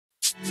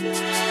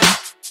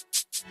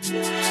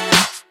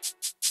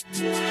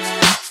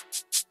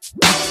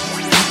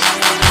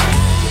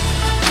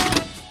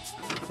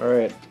All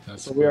right.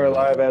 That's So we are great.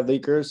 live at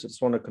Leakers. I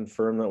just want to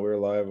confirm that we're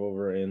live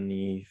over in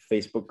the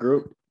Facebook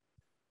group.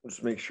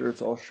 Just make sure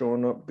it's all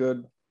showing up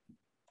good.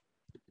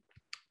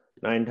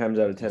 9 times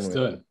out of 10, Let's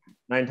do it.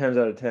 9 times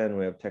out of 10,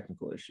 we have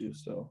technical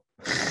issues. So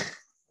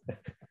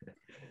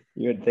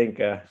you would think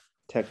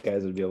tech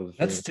guys would be able to.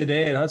 That's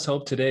today. Let's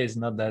hope today is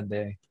not that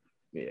day.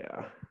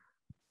 Yeah.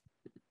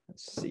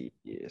 Let's see.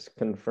 Yes,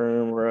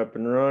 confirm we're up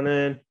and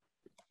running.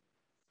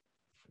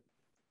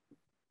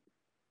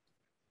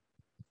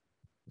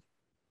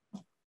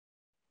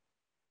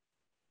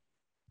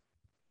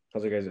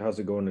 How's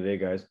it going today,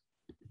 guys?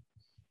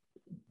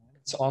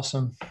 It's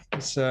awesome.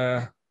 It's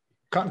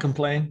can't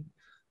complain.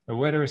 The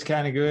weather is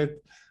kind of good,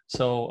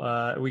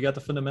 so we got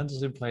the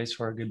fundamentals in place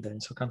for a good day.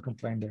 So can't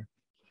complain there.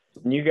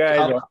 And you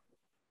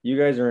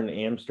guys are in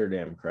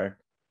Amsterdam,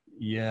 correct?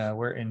 Yeah,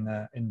 we're in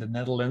the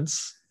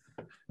Netherlands,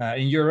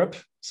 in Europe.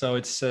 So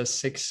it's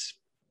 6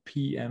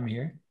 p.m.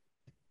 here.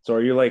 So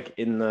are you like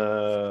in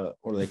the,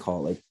 what do they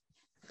call it? Like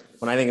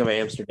when I think of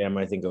Amsterdam,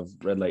 I think of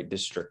red light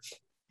district.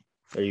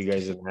 Are you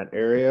guys in that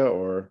area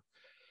or?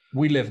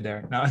 We live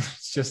there. No,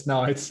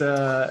 it's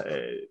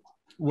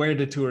where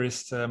the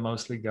tourists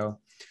mostly go.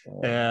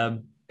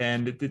 And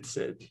it's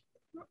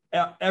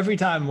every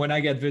time when I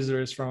get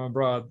visitors from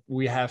abroad,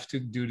 we have to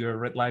do the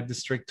red light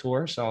district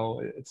tour. So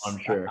I'm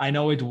sure. I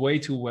know it way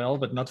too well,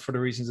 but not for the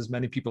reasons as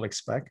many people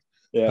expect.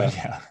 Yeah. But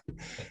yeah.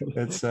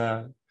 It's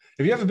have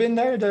you ever been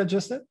there,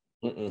 Justin?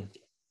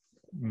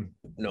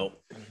 No.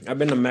 I've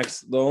been to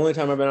Mexico. The only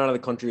time I've been out of the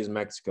country is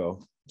Mexico.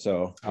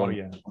 So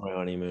yeah. My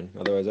honeymoon.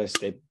 Otherwise I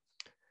stay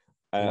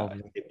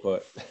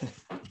put.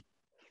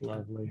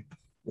 Lovely.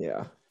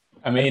 Yeah.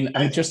 I mean,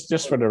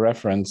 just for the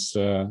reference,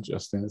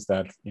 Justin, is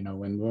that, you know,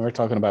 when we're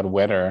talking about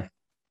weather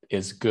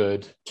is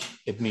good,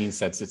 it means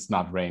that it's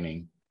not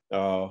raining.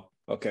 Oh,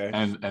 okay.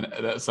 And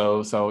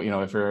so you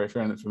know, if you're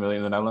familiar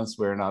in the Netherlands,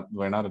 we're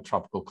not a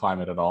tropical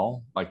climate at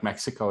all. Like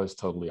Mexico is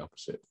totally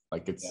opposite.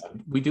 Like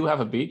we do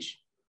have a beach,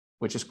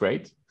 which is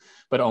great,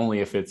 but only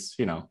if it's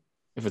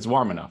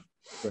warm enough.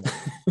 Right.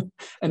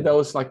 And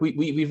those, like,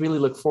 we really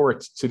look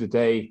forward to the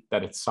day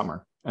that it's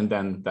summer, and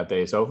then that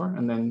day is over,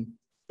 and then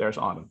there's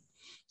autumn.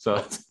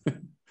 So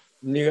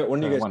when you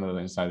guys, one of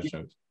the inside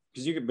jokes.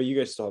 Because you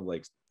guys still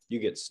have you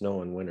get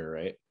snow in winter,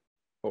 right?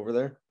 Over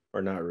there,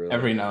 or not really?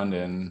 Every now and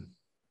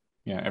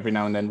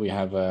then we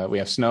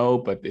have snow,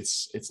 but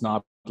it's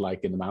not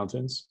like in the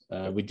mountains.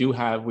 We do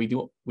have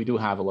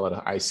a lot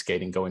of ice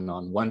skating going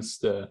on. Once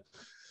the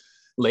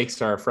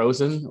lakes are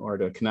frozen or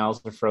the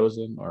canals are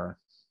frozen or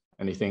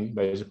anything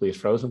basically is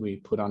frozen, we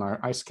put on our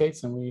ice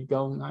skates and we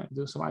go and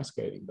do some ice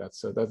skating.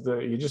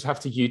 You just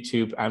have to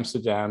YouTube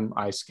Amsterdam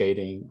ice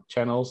skating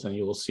channels and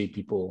you will see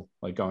people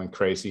like going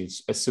crazy.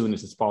 As soon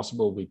as it's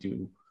possible, we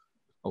do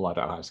a lot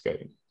of ice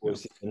skating. We'll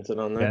see Vincent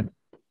on there. Yeah.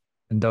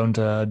 And don't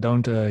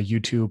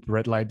YouTube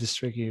red light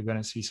district. You're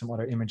gonna see some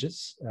other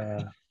images,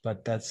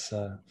 but that's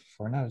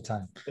for another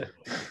time.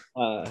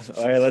 All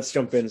right, let's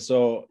jump in.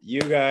 So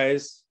you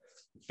guys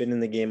been in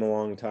the game a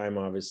long time,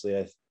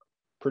 obviously.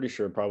 Pretty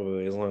sure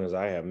probably as long as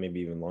I have,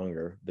 maybe even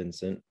longer,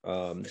 Vincent.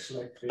 Tell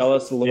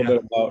us a little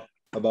bit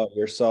about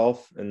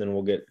yourself, and then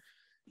we'll get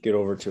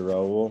over to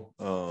Raul.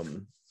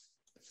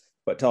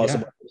 But tell us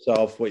about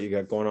yourself, what you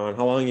got going on,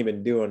 how long you've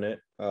been doing it,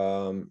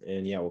 and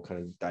we'll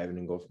kind of dive in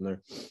and go from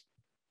there.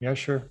 Yeah,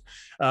 sure.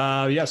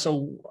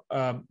 So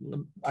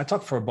I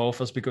talk for both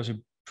of us because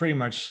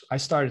I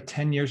started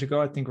 10 years ago.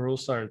 I think Raul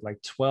started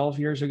like 12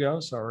 years ago.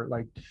 So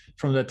like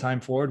from that time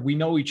forward, we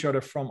know each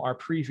other from our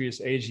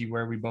previous AG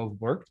where we both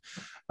worked.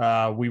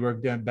 We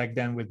worked back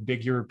then with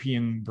big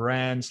European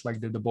brands like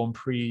the Bon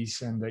Prix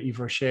and the Yves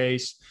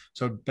Rochers.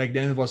 So back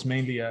then it was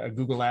mainly a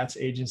Google Ads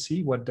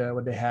agency. What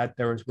they had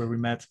there was where we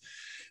met.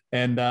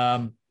 And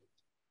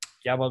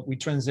we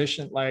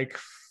transitioned like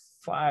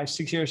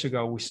 5-6 years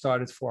ago. We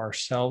started for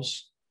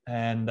ourselves,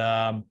 and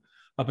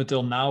up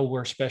until now,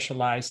 we're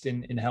specialized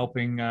in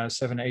helping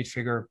 7-8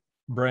 figure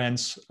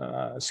brands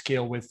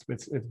scale with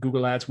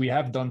Google Ads. We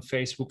have done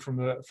Facebook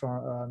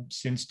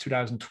since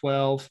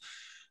 2012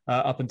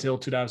 up until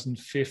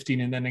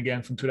 2015, and then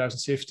again from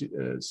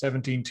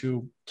 2017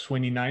 to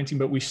 2019.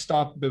 But we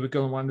stopped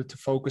because we wanted to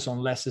focus on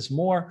less is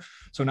more.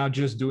 So now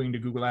just doing the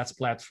Google Ads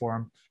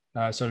platform.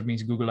 So it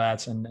means Google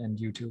Ads and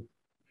YouTube.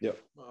 Yep.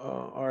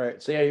 All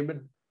right. So yeah,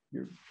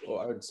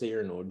 I would say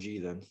you're an OG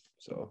then.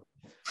 So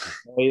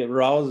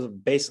Raul's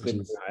basically,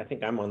 I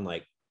think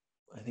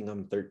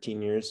I'm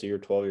 13 years, so you're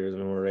 12 years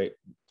and we're right.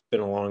 It's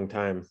been a long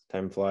time.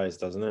 Time flies,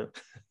 doesn't it?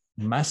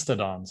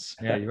 Mastodons.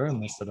 Yeah, you're a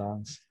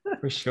mastodons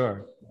for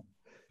sure.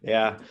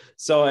 Yeah.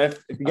 So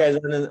if you guys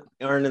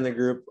aren't in the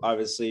group,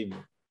 obviously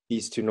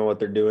these two know what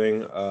they're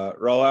doing.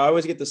 Raul, I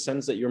always get the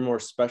sense that you're more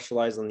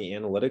specialized on the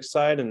analytics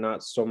side and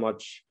not so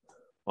much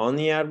on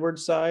the AdWords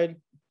side,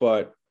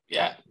 but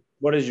yeah.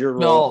 What is your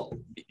role?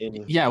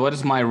 What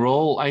is my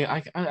role?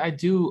 I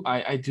do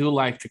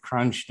like to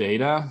crunch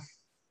data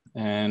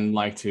and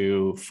like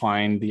to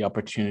find the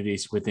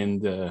opportunities within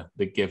the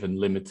given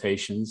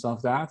limitations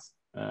of that.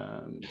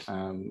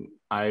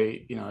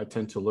 I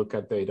tend to look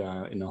at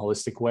data in a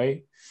holistic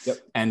way. Yep.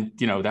 And,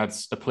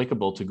 that's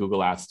applicable to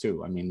Google Ads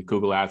too. I mean,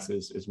 Google Ads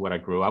is what I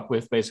grew up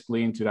with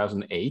basically in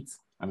 2008.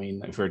 I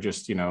mean, if we're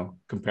just,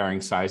 comparing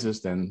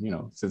sizes, then,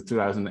 since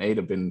 2008,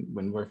 I've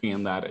been working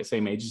in that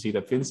same agency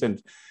that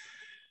Vincent.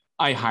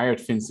 I hired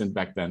Vincent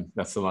back then.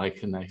 That's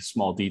like a nice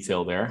small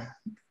detail there.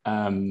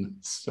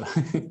 So,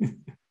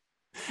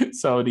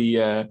 so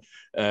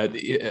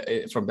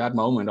from that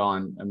moment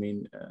on, I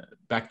mean,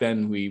 back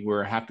then we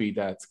were happy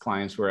that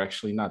clients were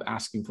actually not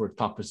asking for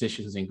top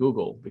positions in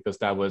Google, because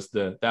that was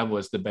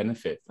the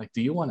benefit. Like,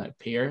 do you want to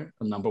appear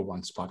on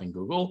 #1 spot in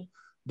Google?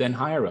 Then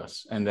hire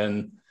us. And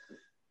then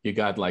you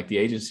got like the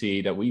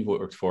agency that we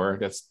worked for.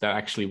 That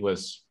actually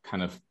was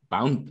kind of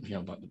bound,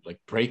 like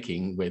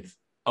breaking with,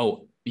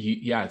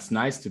 it's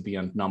nice to be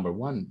on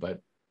 #1, but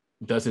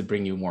does it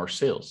bring you more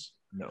sales?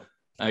 No.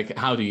 Like,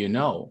 how do you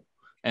know?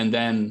 And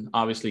then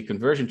obviously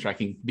conversion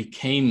tracking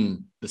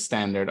became the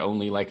standard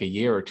only like a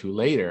year or two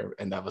later.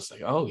 And that was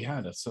like, oh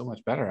yeah, that's so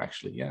much better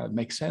actually. Yeah, it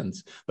makes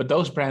sense. But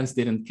those brands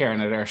didn't care.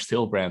 And there are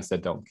still brands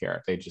that don't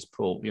care. They just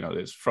pull, they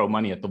just throw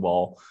money at the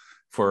wall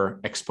for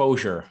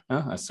exposure,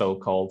 a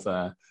so-called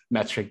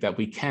metric that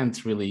we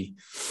can't really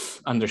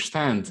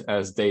understand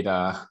as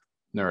data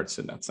nerds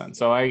in that sense.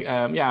 So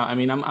I'm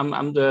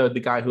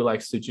the guy who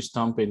likes to just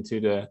jump into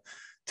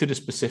the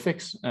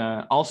specifics.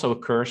 Also a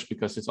curse,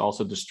 because it's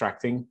also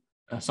distracting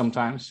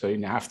sometimes. So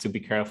you have to be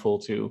careful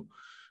to,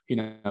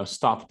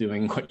 stop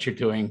doing what you're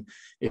doing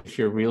if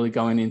you're really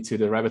going into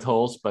the rabbit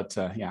holes. But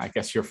I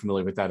guess you're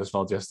familiar with that as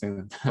well,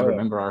 Justin. I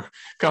remember our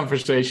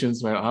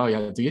conversations where, oh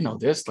yeah, do you know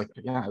this? Like,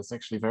 yeah, it's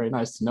actually very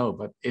nice to know,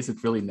 but is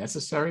it really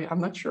necessary?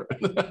 I'm not sure.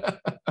 Yeah.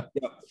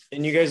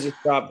 And you guys just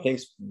stopped.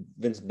 Thanks,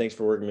 Vincent. Thanks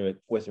for working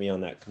with me on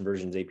that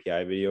conversions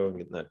API video and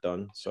getting that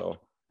done. So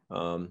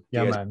man,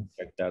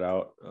 check that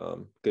out.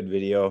 Good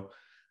video.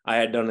 I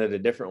had done it a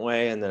different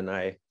way, and then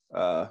I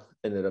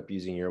ended up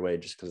using your way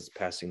just because it's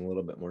passing a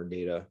little bit more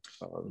data.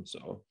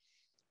 So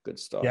good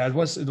stuff. Yeah, it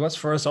was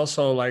for us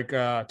also like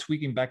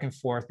tweaking back and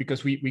forth,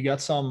 because we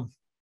got some.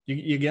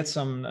 You get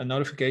some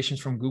notifications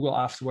from Google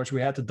afterwards.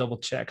 We had to double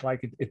check,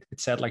 like it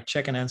said like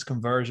check enhanced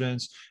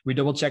conversions. We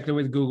double checked it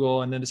with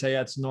Google, and then they say,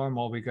 yeah, it's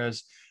normal,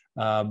 because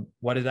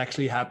what is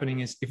actually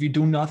happening is if you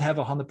do not have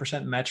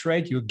 100% match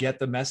rate, you get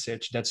the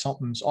message that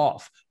something's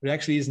off. But it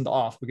actually isn't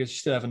off, because you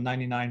still have a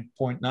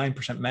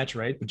 99.9% match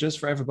rate. But just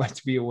for everybody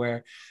to be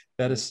aware,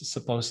 that is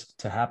supposed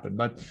to happen.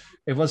 But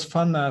it was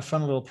fun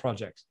little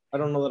project. I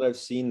don't know that I've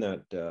seen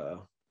that.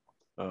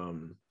 I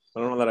don't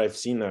know that I've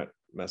seen that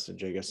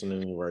message, I guess, in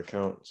any of our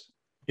accounts.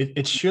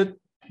 It should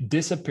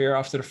disappear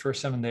after the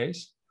first 7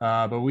 days.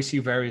 But we see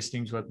various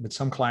things with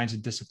some clients,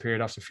 it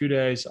disappeared after a few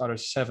days,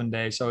 others 7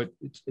 days. So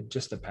it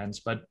just depends.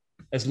 But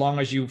as long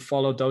as you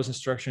follow those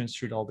instructions, it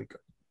should all be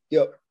good.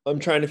 Yep. I'm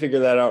trying to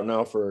figure that out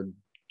now for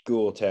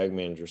Google Tag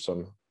Manager.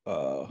 So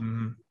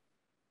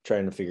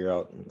trying to figure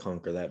out and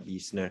conquer that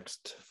beast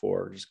next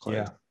for just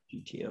clients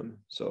GTM.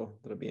 So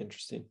that'll be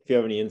interesting. If you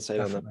have any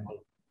insight on that one.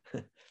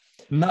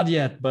 Not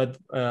yet, but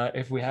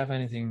if we have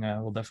anything,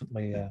 we'll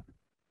definitely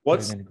put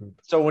it in the group.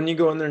 So when you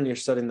go in there and you're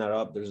setting that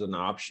up, there's an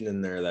option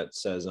in there that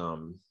says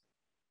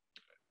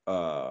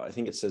I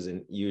think it says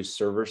use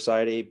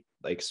server-side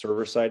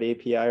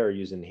API or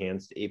use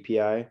enhanced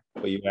API,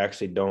 but you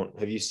actually don't.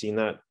 Have you seen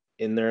that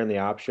in there in the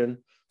option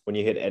when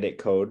you hit edit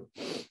code?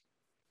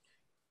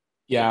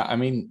 Yeah, I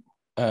mean,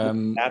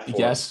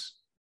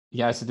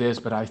 yes, it is,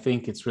 but I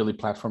think it's really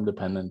platform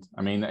dependent.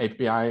 I mean,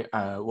 API,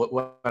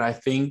 what I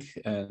think,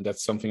 and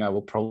that's something I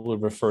will probably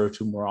refer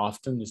to more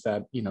often, is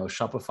that,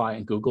 Shopify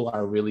and Google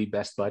are really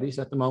best buddies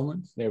at the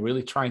moment. They're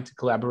really trying to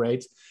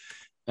collaborate.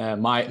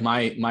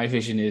 My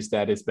vision is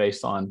that it's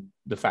based on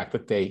the fact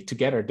that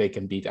together they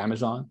can beat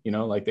Amazon,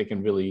 like they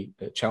can really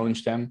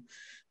challenge them.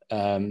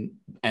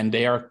 And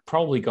they are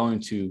probably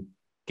going to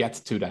get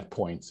to that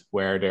point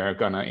where they're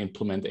going to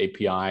implement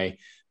API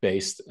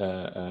based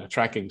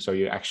tracking, so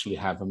you actually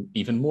have an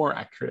even more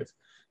accurate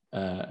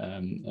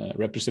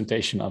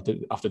representation of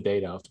the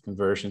data, of the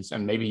conversions,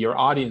 and maybe your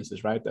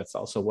audiences, right? That's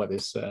also what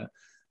is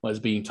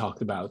being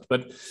talked about.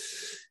 But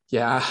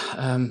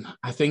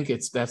I think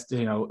it's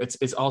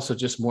also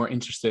just more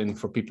interesting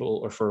for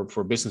people or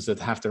for business that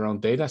have their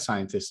own data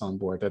scientists on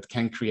board that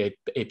can create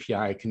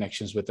API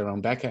connections with their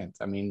own backend.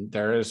 I mean,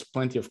 there is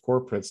plenty of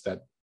corporates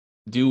that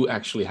do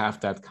actually have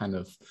that kind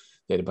of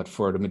data, but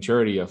for the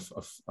majority of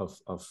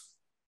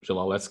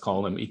let's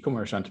call them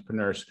e-commerce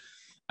entrepreneurs,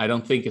 I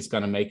don't think it's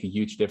going to make a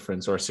huge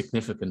difference or a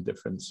significant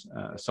difference.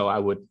 So I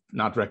would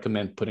not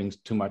recommend putting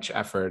too much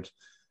effort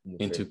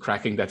into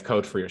cracking that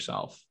code for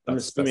yourself.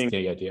 That's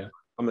the idea.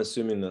 I'm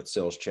assuming that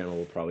Sales Channel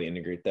will probably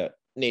integrate that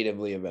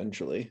natively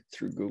eventually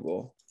through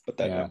Google,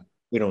 but app,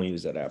 we don't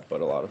use that app,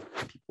 but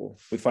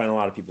we find a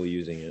lot of people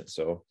using it.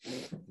 So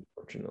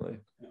unfortunately,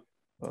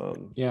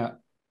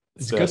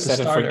 it's good to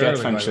start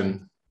early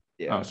function.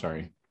 Yeah. Oh,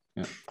 sorry.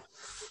 Yeah.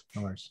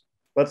 No worries.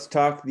 Let's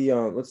talk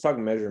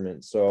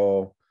measurement.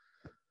 So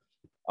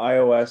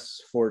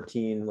iOS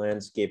 14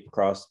 landscape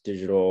across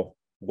digital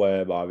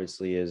web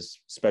obviously is,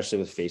 especially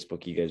with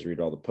Facebook, you guys read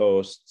all the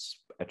posts,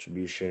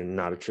 attribution,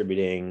 not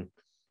attributing.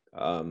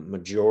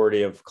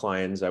 Majority of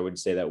clients, I would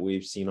say, that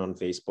we've seen on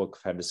Facebook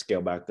have had to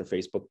scale back their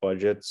Facebook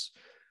budgets.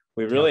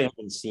 We really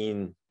haven't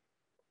seen,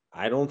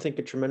 I don't think,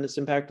 a tremendous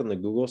impact on the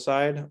Google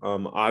side.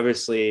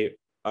 Obviously,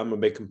 I'm a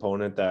big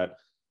component that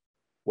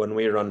when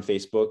we run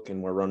Facebook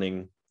and we're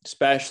running,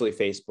 especially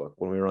Facebook,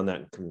 when we run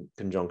that in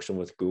conjunction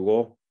with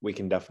Google, we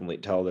can definitely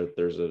tell that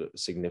there's a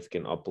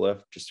significant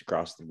uplift just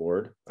across the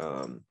board.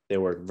 They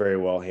work very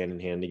well hand in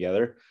hand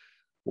together.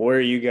 What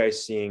are you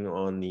guys seeing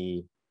on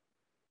the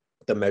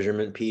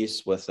measurement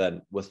piece with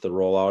the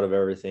rollout of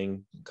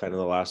everything kind of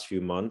the last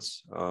few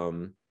months?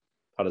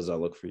 How does that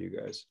look for you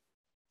guys?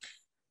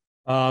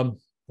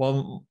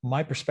 Well,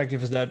 my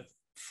perspective is that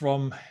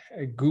from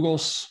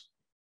Google's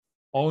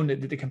own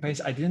the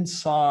campaigns, I didn't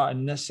saw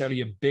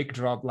necessarily a big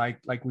drop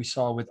like we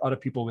saw with other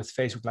people with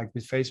Facebook. Like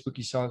with Facebook,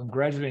 you saw them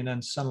gradually, and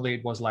then suddenly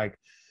it was like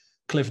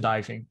cliff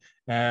diving.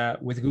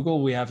 With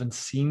Google, we haven't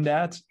seen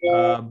that.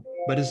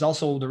 But it's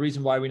also the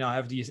reason why we now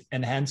have these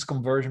enhanced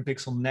conversion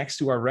pixel next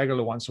to our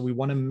regular one. So we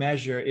want to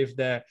measure if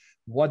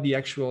what the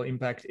actual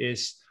impact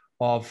is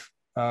of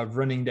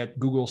running that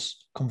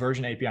Google's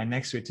conversion API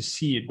next to it to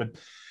see it. But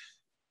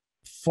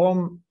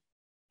from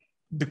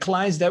the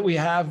clients that we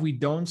have, we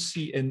don't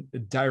see a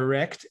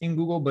direct in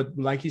Google, but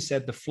like you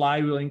said, the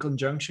flywheel in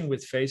conjunction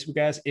with Facebook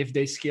ads, if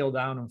they scale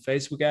down on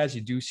Facebook ads,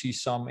 you do see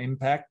some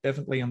impact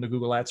definitely on the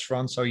Google ads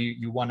front. So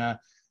you want to,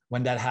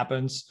 when that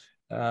happens,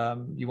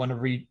 you want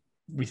to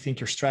rethink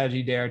your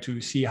strategy there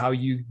to see how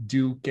you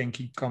can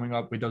keep coming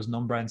up with those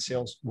non-brand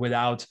sales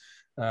without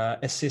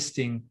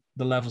assisting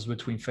the levels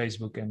between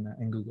Facebook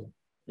and Google.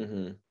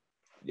 Mm-hmm.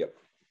 Yep.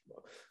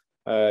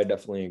 I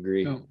definitely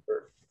agree.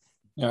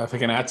 Yeah, if I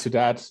can add to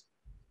that,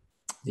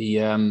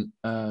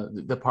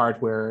 the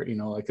part where,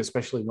 like,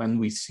 especially when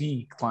we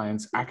see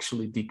clients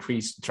actually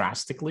decrease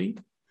drastically,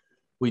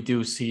 we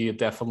do see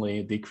definitely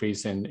a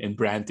decrease in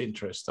brand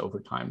interest over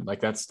time. Like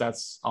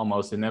that's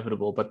almost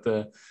inevitable. But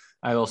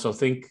I also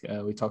think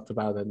we talked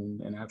about it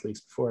in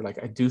Athletes before.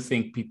 Like I do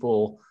think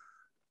people,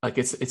 like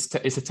it's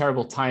a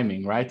terrible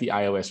timing, right? The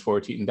iOS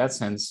 14 in that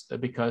sense,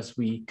 because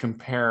we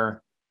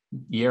compare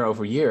year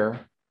over year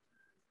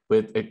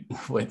with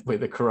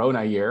the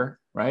Corona year,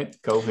 right?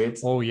 COVID.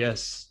 Oh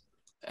yes.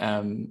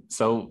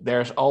 So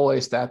there's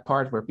always that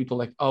part where people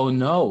like, oh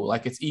no,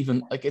 like it's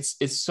even like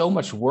it's so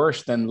much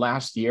worse than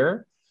last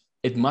year.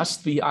 It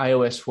must be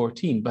iOS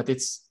 14, but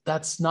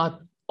that's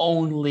not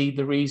only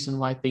the reason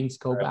why things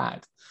go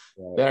bad.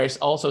 Right. There is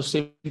also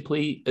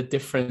simply a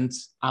different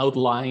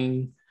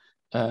outlying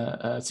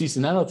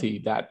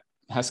seasonality that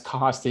has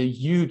caused a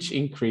huge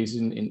increase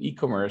in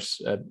e-commerce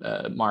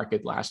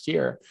market last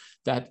year,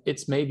 that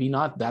it's maybe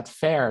not that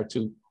fair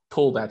to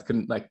pull that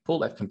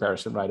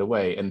comparison right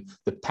away. And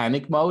the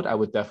panic mode, I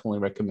would definitely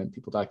recommend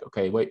people like,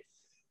 okay, wait,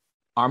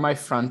 are my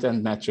front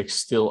end metrics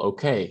still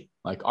okay?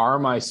 Like, are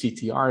my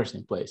CTRs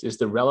in place? Is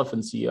the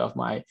relevancy of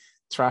my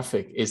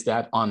traffic, is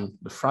that on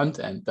the front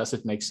end? Does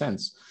it make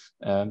sense?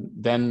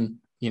 Then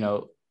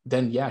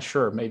yeah,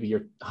 sure, maybe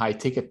your high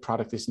ticket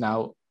product is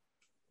now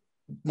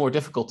more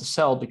difficult to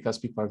sell because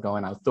people are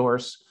going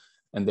outdoors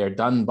and they're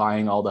done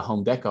buying all the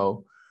home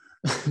deco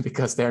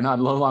because they're no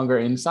longer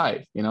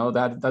inside.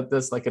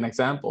 That's like an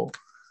example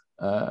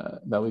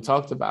that we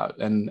talked about.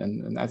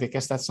 And I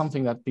guess that's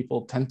something that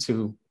people tend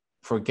to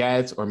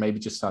forget or maybe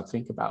just not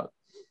think about.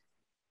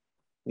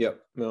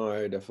 Yep. No,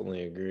 I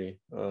definitely agree.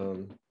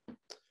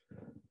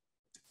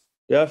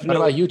 Definitely. What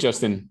about you,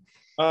 Justin?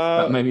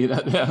 Maybe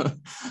that. Yeah.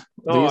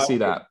 Do you see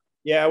that?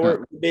 Yeah, we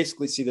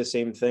basically see the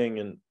same thing.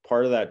 And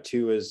part of that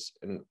too is,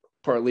 and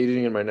part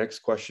leading in my next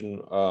question,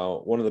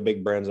 one of the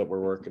big brands that we're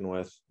working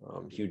with,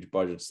 huge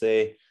budgets,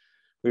 we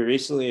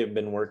recently have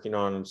been working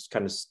on, I'm just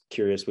kind of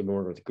curious, we've been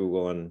working with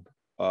Google and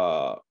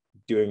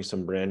doing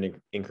some brand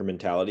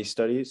incrementality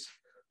studies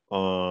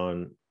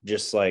on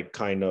just like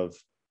kind of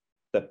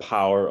the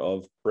power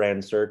of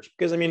brand search.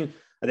 Because I mean,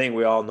 I think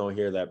we all know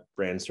here that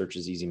brand search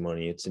is easy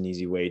money. It's an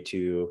easy way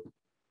to,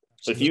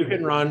 so if you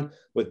can run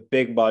with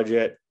big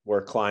budget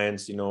where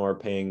clients, are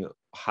paying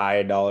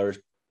high dollar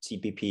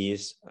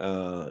CPPs,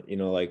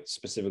 like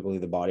specifically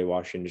the body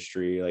wash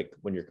industry, like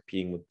when you're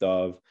competing with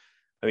Dove,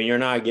 I mean, you're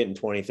not getting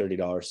 $20, $30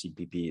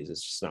 CPPs.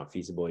 It's just not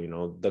feasible.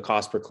 The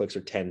cost per clicks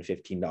are $10,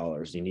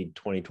 $15. You need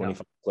 20,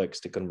 25 clicks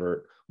to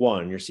convert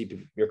one.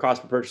 Your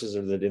cost per purchases are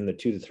in the $200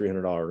 to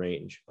 $300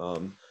 range.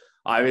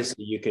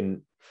 Obviously you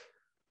can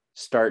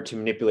start to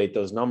manipulate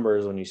those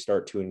numbers when you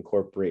start to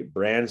incorporate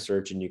brand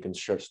search, and you can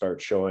start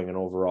showing an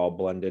overall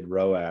blended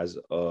ROAS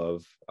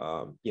of,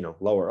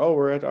 lower. Oh,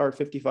 we're at our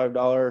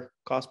 $55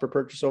 cost per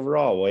purchase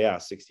overall. Well, yeah,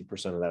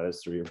 60% of that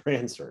is through your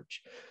brand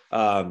search.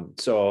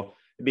 So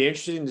it'd be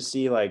interesting to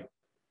see, like,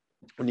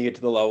 when you get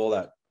to the level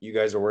that you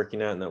guys are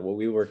working at and that what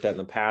we worked at in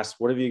the past,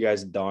 what have you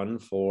guys done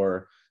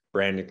for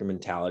brand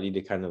incrementality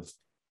to kind of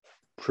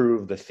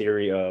prove the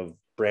theory of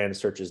brand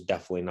search is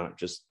definitely not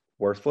just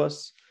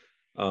worthless?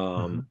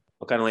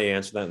 I'll kind of let you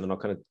answer that, and then I'll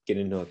kind of get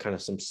into kind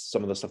of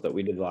some of the stuff that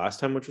we did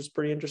last time, which was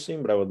pretty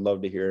interesting, but I would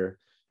love to hear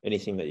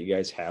anything that you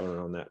guys have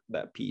around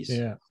that piece.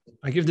 Yeah,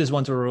 I give this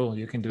one to Rule.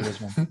 You can do this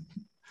one.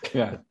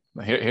 Yeah.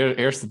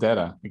 Here's the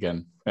data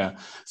again. Yeah.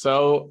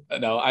 So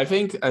no, I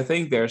think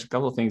there's a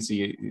couple of things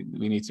we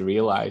need to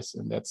realize,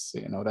 and that's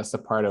that's the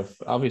part of,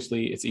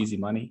 obviously it's easy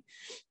money.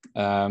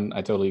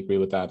 I totally agree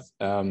with that.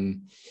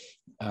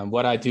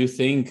 What I do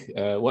think,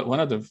 one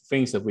of the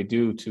things that we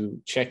do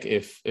to check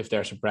if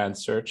there's a brand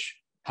search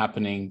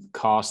happening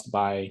caused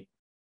by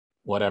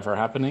whatever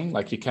happening,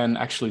 like you can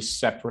actually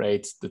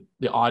separate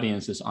the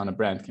audiences on a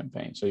brand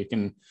campaign. So you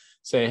can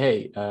say,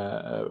 hey,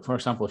 for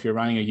example, if you're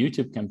running a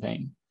YouTube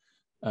campaign,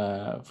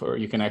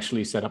 you can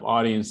actually set up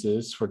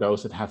audiences for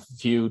those that have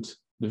viewed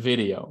the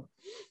video.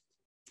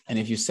 And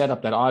if you set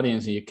up that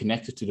audience and you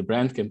connect it to the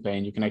brand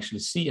campaign, you can actually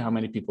see how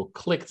many people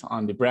clicked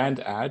on the brand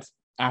ad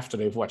after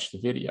they've watched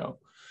the video.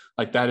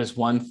 Like that is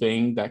one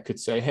thing that could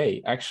say,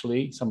 hey,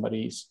 actually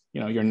somebody's,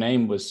 your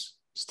name was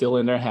still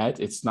in their head.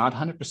 It's not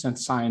 100%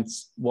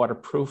 science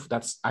waterproof.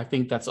 I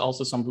think that's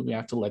also something we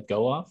have to let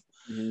go of.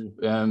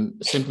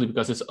 Simply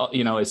because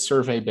it's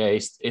survey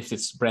based. If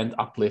it's brand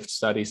uplift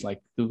studies like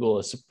Google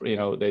is,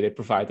 they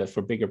provide that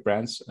for bigger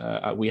brands.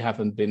 We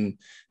haven't been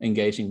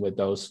engaging with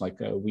those. Like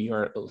we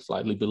are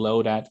slightly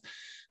below that.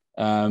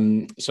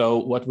 So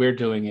what we're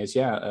doing is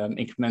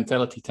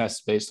incrementality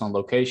tests based on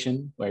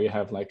location, where you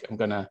have like, I'm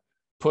gonna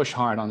push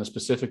hard on a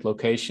specific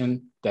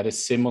location that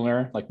is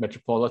similar, like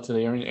metropolitan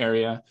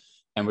area,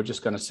 and we're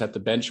just gonna set the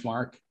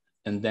benchmark.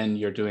 And then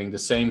you're doing the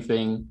same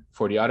thing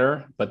for the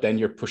other, but then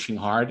you're pushing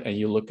hard and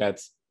you look at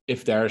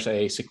if there's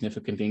a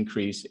significant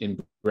increase in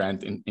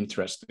brand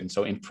interest. And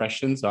so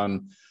impressions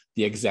on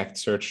the exact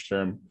search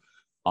term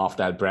of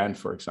that brand,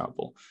 for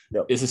example.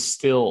 Yep. This is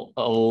still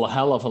a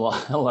hell of a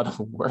lot of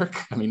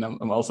work. I mean,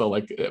 I'm also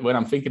like, when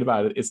I'm thinking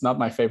about it, it's not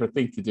my favorite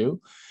thing to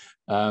do.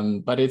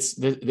 But this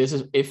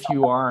is, if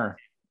you are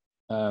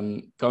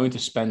going to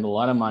spend a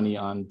lot of money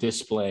on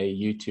display,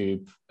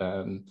 YouTube,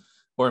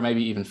 or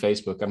maybe even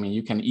Facebook. I mean,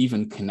 you can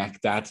even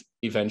connect that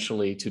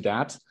eventually to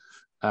that.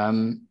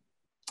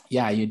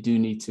 You do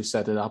need to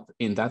set it up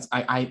in that.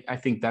 I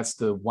think that's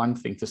the one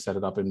thing to set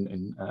it up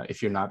in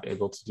if you're not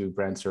able to do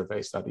brand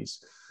survey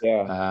studies.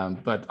 Yeah.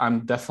 But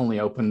I'm definitely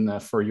open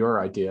for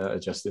your idea,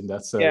 Justin.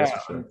 That's for sure.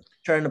 I'm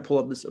trying to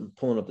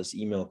pulling up this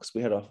email because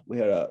we had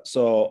a.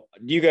 So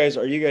are you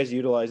guys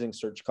utilizing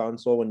Search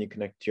Console when you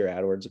connect to your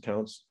AdWords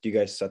accounts? Do you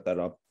guys set that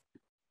up?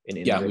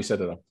 Yeah, we set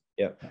it up.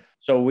 Yeah.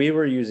 So we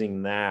were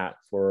using that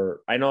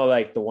for, I know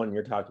like the one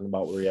you're talking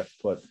about where you have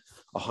to put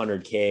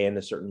 100K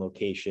into certain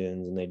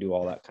locations and they do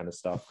all that kind of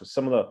stuff. Because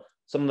some of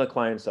the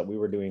clients that we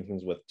were doing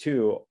things with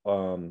too,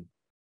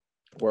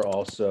 were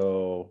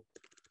also,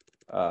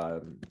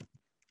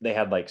 they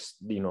had like,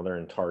 they're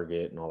in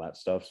Target and all that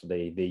stuff. So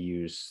they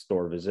use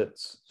store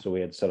visits. So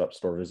we had set up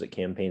store visit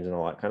campaigns and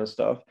all that kind of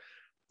stuff.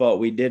 But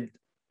we did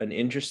an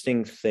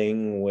interesting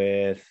thing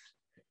with,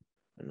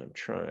 and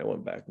I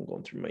went back and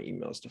going through my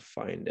emails to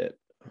find it.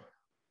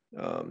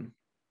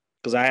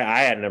 Because I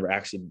had never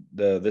actually,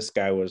 this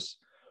guy was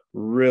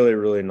really,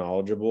 really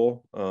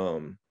knowledgeable.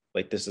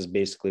 Like this is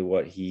basically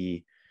what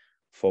he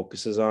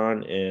focuses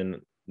on.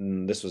 And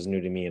this was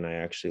new to me and I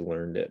actually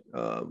learned it.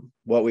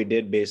 What we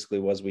did basically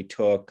was we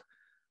took,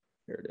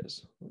 here it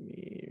is. Let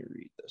me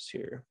read this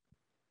here.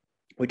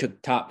 We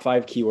took top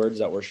 5 keywords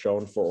that were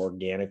shown for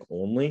organic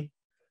only.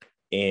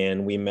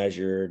 And we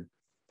measured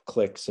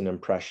clicks and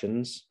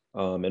impressions.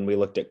 And we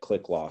looked at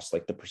click loss,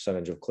 like the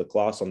percentage of click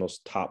loss on those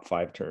top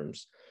 5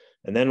 terms.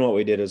 And then what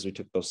we did is we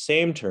took those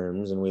same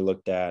terms and we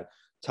looked at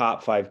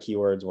top 5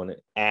 keywords when an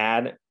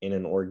ad in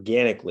an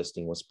organic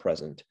listing was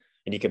present.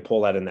 And you can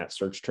pull that in that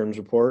search terms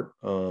report,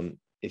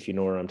 if you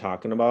know what I'm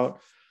talking about.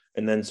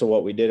 And then so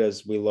what we did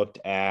is we looked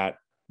at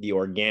the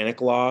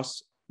organic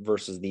loss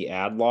versus the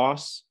ad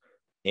loss.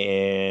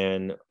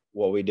 And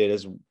what we did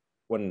is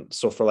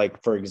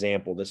for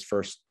example, this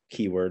first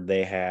keyword,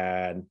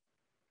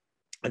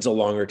 it's a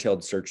longer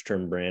tailed search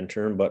term, brand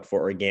term, but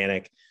for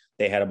organic,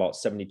 they had about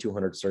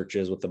 7,200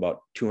 searches with about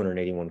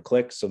 281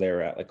 clicks. So they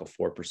were at like a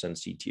 4%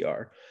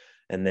 CTR.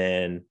 And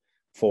then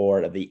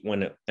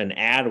when an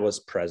ad was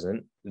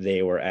present,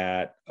 they were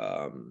at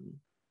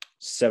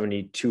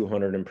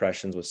 7,200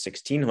 impressions with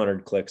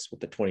 1,600 clicks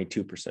with a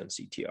 22%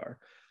 CTR.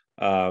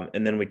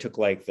 And then we took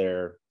like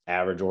their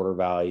average order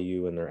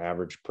value and their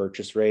average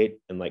purchase rate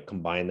and like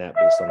combined that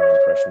based on the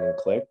impression and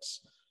clicks.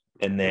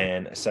 And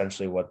then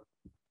essentially what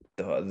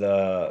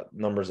the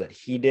numbers that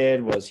he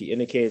did was he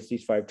indicates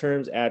these 5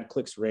 terms, ad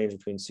clicks range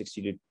between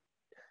 60 to,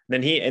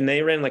 then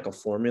they ran like a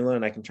formula,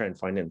 and I can try and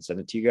find it and send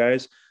it to you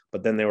guys.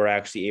 But then they were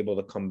actually able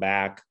to come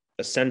back.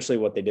 Essentially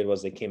what they did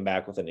was they came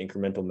back with an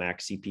incremental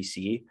max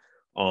CPC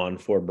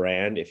for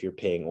brand if you're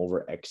paying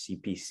over X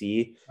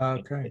CPC.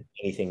 Okay.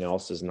 Anything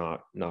else is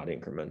not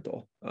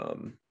incremental.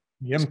 I'm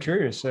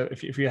curious.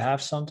 If you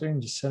have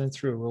something, just send it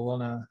through. We'll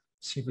want to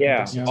see.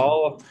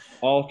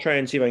 I'll try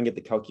and see if I can get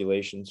the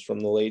calculations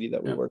from the lady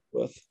that we worked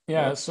with.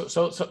 Yeah.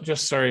 So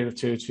just sorry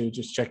to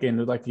just check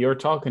in. Like you're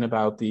talking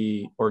about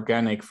the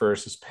organic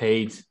versus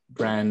paid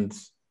brand.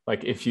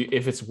 Like if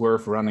it's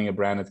worth running a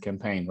branded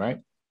campaign, right?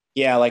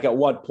 Yeah, like at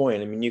what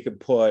point? I mean, you could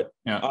put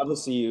Yeah.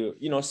 obviously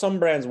some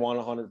brands want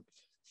 100.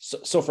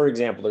 So for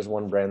example, there's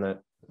one brand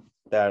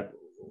that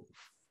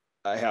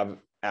I have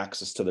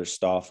access to their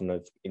stuff and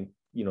I've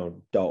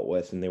dealt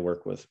with, and they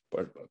work with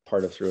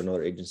part of through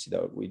another agency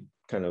that we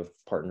kind of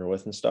partner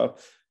with and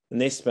stuff. And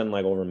they spend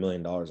like over $1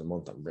 million a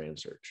month on brand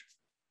search.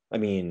 I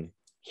mean,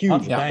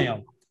 huge,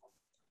 Damn.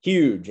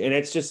 huge. And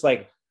it's just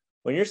like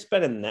when you're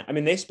spending that, I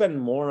mean, they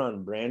spend more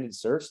on branded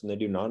search than they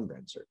do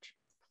non-brand search.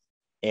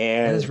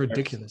 And that is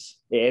ridiculous.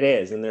 It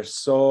is. And they're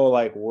so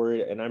like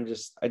worried. And I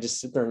just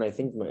sit there and I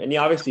think, and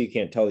obviously you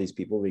can't tell these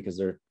people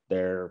because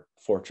they're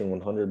Fortune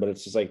 100, but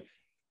it's just like,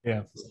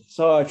 yeah,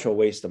 such a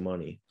waste of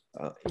money.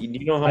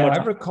 You know how much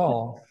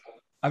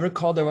I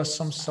recall there was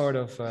some sort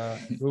of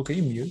Will, can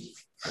you mute?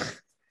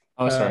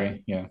 Oh,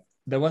 sorry. Yeah.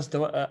 There was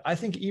I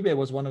think eBay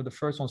was one of the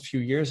first ones a few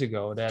years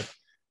ago that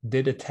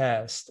did a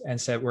test and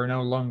said we're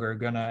no longer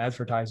going to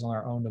advertise on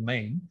our own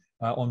domain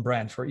on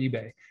brand for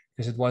eBay,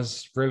 because it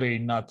was really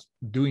not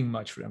doing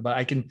much for them.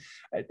 But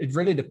it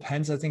really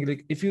depends. I think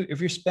like if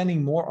you're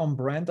spending more on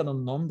brand than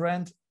on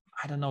non-brand,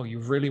 I don't know, you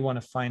really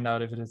want to find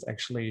out if it is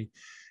actually,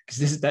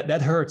 because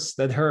that hurts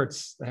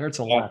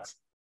a lot.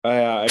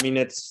 I mean,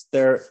 it's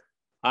there.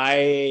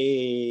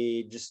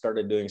 I just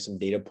started doing some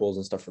data pulls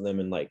and stuff for them,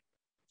 and like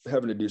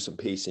having to do some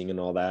pacing and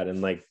all that,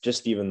 and like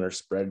just even their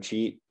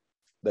spreadsheet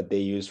that they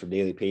use for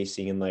daily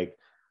pacing, and like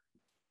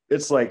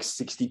it's like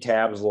 60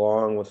 tabs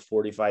long with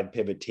 45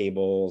 pivot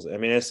tables. I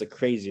mean, it's the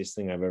craziest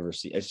thing I've ever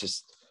seen.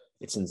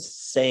 It's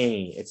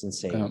insane. It's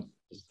insane.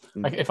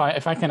 Like if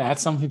I can add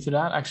something to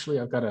that, actually,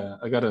 I got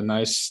a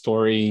nice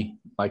story,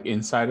 like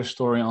insider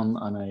story on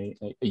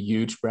a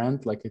huge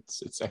brand. Like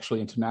it's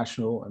actually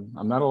international, and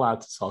I'm not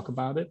allowed to talk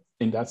about it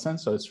in that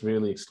sense, so it's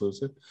really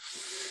exclusive.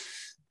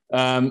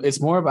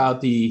 It's more about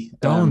the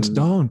don't.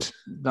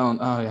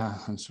 Oh yeah,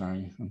 I'm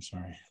sorry.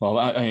 Well,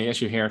 as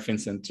you hear,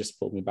 Vincent just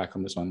pulled me back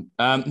on this one.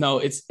 No,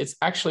 it's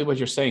actually what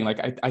you're saying.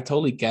 Like I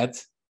totally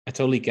get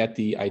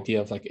the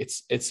idea of like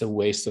it's a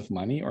waste of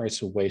money, or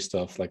it's a waste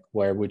of like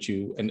where would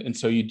you, and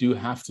so you do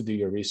have to do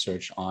your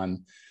research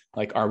on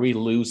like, are we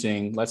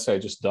losing, let's say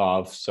just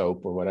Dove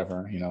soap or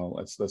whatever,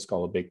 let's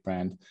call a big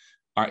brand,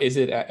 is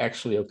it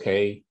actually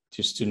okay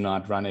just to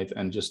not run it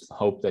and just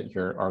hope that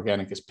your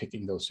organic is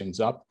picking those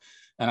things up?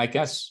 And I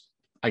guess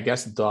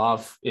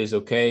Dove is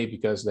okay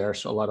because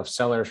there's a lot of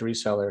sellers,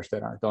 resellers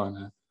that are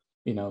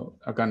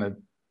gonna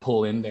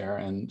pull in there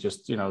and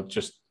just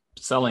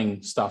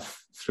selling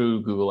stuff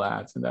through Google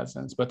Ads in that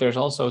sense. But there's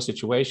also a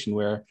situation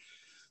where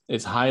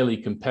it's highly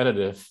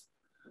competitive.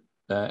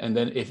 And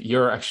then if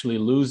you're actually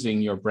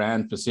losing your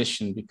brand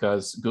position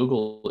because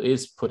Google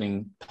is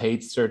putting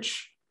paid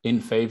search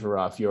in favor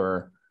of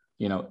your,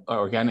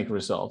 organic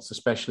results,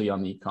 especially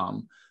on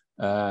e-com,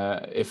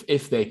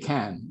 if they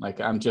can, like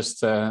I'm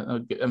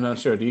not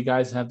sure. Do you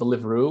guys have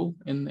Deliveroo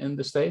in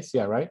the States?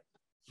 Yeah, right.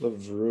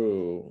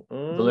 Deliveroo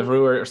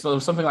or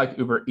something like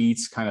Uber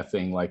Eats kind of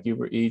thing, like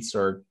Uber Eats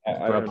or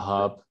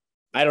Grubhub.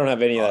 I don't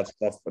have any of that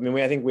stuff. I mean,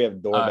 I think we have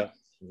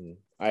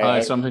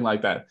DoorDash. Something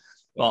like that.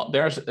 Well,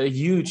 there's a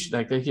huge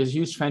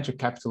venture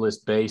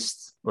capitalist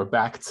based or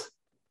backed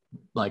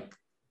like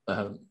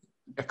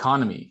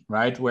economy,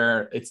 right?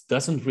 Where it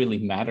doesn't really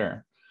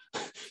matter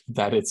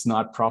that it's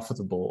not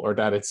profitable or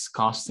that it's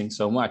costing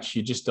so much.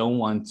 You just don't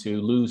want to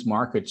lose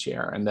market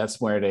share, and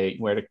that's where the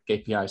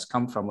KPIs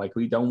come from. Like,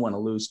 we don't want to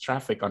lose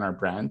traffic on our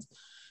brand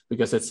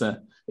because it's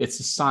a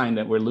sign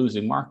that we're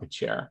losing market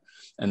share.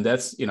 And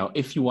that's,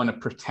 if you want to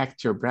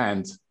protect your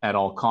brand at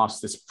all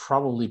costs, it's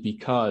probably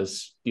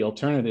because the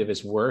alternative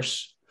is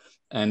worse.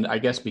 And I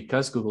guess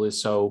because Google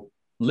is so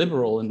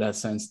liberal in that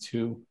sense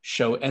to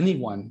show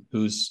anyone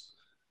who's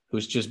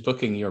just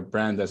booking your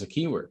brand as a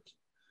keyword.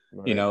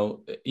 Right.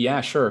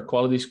 Yeah, sure,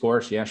 quality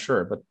scores, yeah,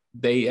 sure, but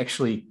they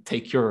actually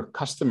take your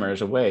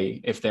customers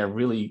away if they're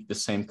really the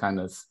same kind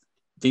of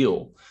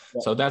deal.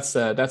 Yeah. So that's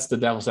the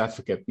devil's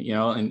advocate,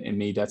 in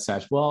me that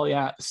says, well,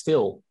 yeah,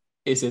 still,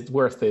 is it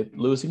worth it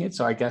losing it?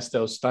 So I guess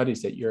those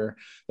studies that you're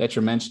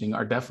mentioning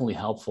are definitely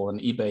helpful. And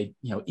eBay,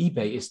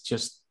 eBay is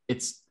just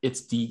it's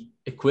the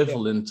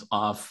equivalent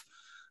of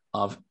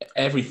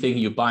everything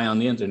you buy on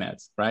the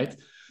internet, right?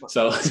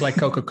 So it's like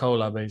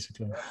Coca-Cola,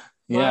 basically.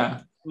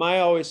 Yeah.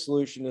 My always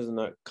solution is, and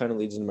that kind of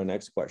leads into my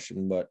next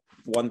question, but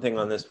one thing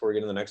on this before we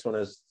get to the next one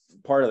is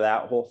part of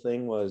that whole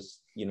thing was,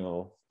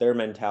 their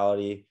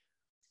mentality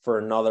for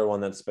another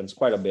one that spends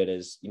quite a bit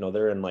is,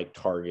 they're in like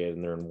Target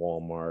and they're in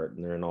Walmart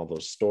and they're in all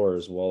those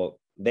stores. Well,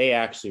 they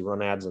actually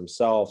run ads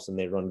themselves and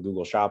they run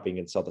Google Shopping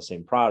and sell the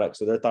same product.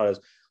 So their thought is,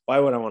 why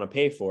would I want to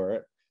pay for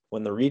it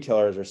when the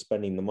retailers are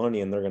spending the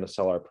money and they're going to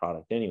sell our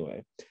product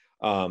anyway?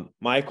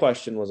 My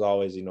question was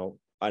always,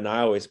 and I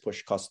always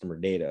push customer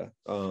data,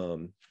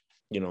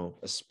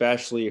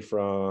 especially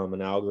from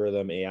an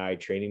algorithm AI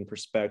training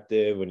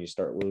perspective. When you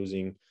start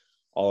losing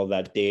all of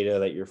that data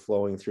that you're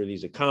flowing through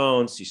these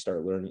accounts, you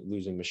start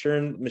losing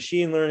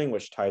machine learning,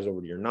 which ties over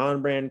to your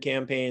non-brand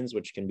campaigns,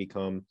 which can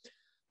become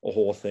a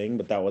whole thing.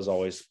 But that was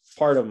always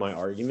part of my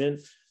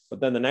argument. But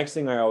then the next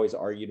thing I always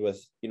argued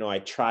with, I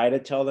try to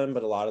tell them,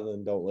 but a lot of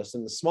them don't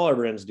listen. The smaller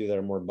brands do that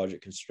are more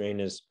budget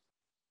constrained is,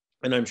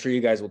 and I'm sure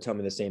you guys will tell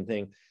me the same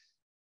thing.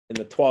 In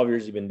the 12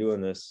 years you've been doing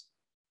this,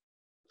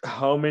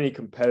 how many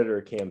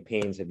competitor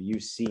campaigns have you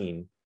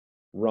seen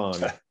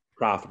run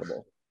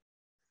profitable?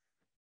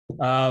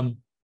 10%,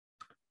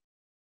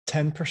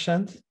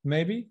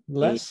 maybe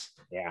less.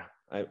 Yeah.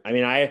 I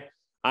mean, I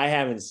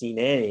haven't seen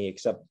any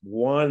except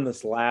one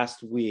this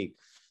last week.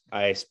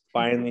 I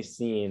finally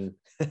seen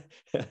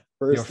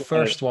your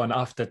first one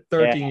after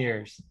 13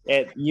 years.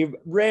 You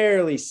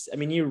rarely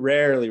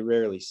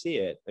see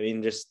it. I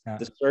mean, just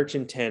the search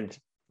intent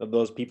of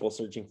those people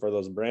searching for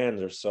those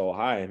brands are so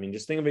high. I mean,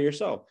 just think of it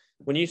yourself.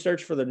 When you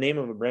search for the name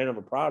of a brand of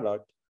a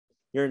product,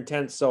 your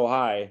intent's so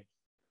high.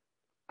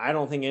 I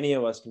don't think any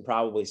of us can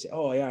probably say,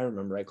 oh yeah, I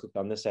remember I clicked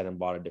on this ad and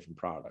bought a different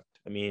product.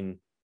 I mean,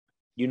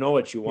 you know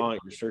what you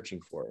want, you're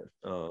searching for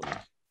it.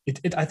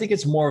 I think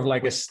it's more of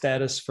like a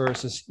status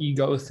versus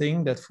ego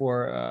thing that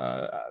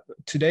for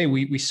today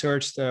we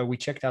searched, we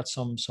checked out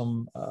some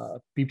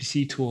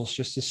PPC tools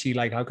just to see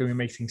like how can we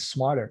make things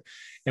smarter.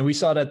 And we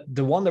saw that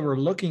the one that we're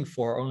looking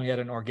for only had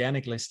an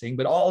organic listing,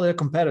 but all the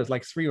competitors,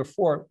 like 3 or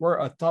 4, were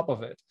on top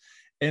of it.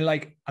 And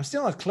like, I'm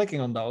still not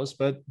clicking on those,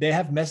 but they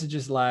have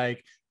messages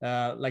like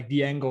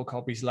the angle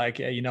copies,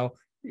 like,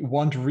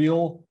 want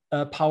real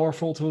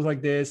powerful tools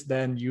like this,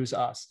 then use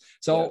us.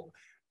 So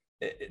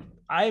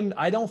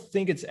I don't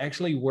think it's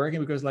actually working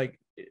because like,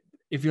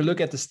 if you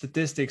look at the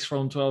statistics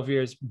from 12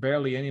 years,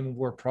 barely anyone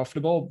were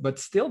profitable, but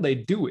still they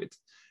do it.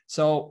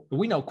 So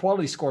we know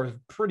quality score is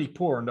pretty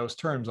poor in those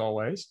terms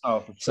always. Oh,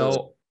 for sure.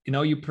 So,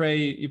 you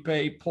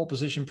pay pole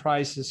position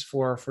prices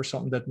for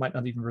something that might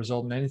not even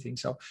result in anything.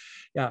 So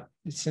yeah,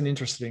 it's an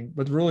interesting,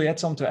 but really had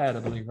something to add, I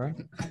believe, right?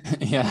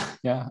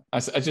 Yeah. I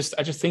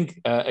just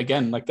think,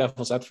 again, like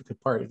devil's advocate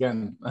part,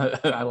 again,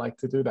 I like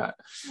to do that,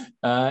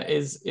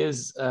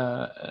 is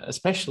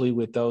especially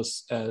with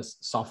those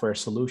software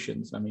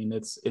solutions. I mean,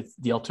 it's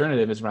the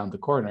alternative is around the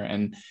corner,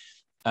 and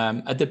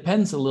it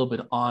depends a little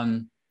bit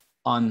on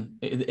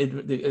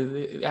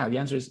the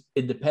answer is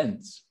it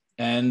depends.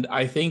 And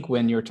I think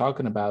when you're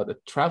talking about a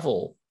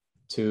travel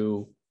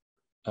to,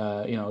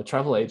 a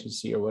travel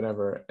agency or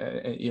whatever,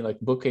 like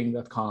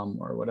booking.com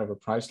or whatever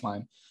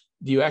Priceline,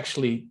 you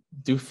actually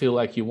do feel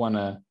like you want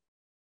to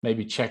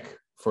maybe check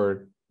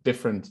for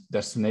different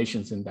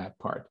destinations in that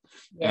part.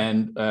 Yeah.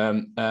 And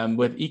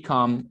with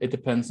e-com, it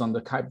depends on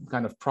the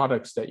kind of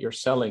products that you're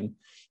selling.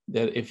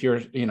 That if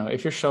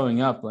you're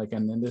showing up like,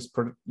 and then this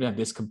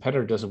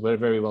competitor does a very,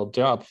 very well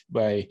job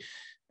by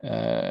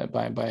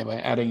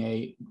adding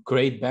a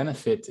great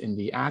benefit in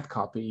the ad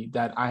copy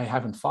that I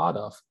haven't thought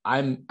of,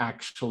 I'm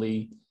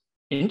actually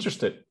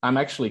interested. I'm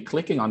actually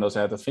clicking on those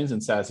ads. As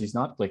Vincent says, he's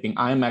not clicking.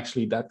 I'm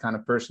actually that kind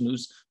of person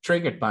who's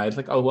triggered by it. It's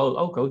like, oh well,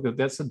 okay,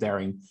 that's a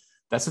daring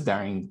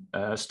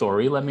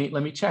story. Let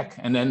me check,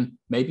 and then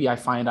maybe I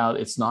find out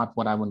it's not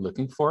what I'm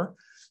looking for.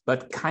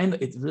 But kind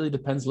of, it really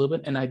depends a little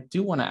bit. And I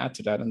do want to add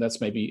to that, and that's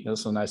maybe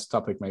also a nice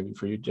topic maybe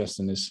for you,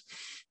 Justin, is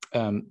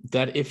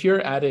that if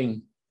you're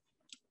adding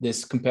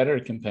this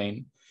competitor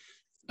campaign,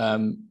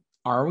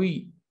 are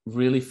we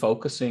really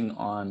focusing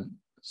on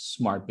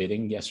smart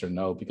bidding? Yes or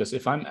no? Because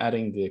if I'm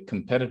adding the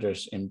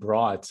competitors in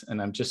broad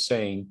and I'm just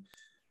saying,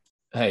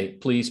 hey,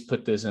 please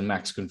put this in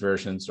max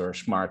conversions or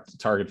smart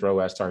target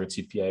ROAS, target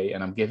CPA,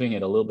 and I'm giving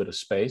it a little bit of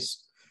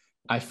space,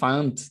 I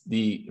found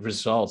the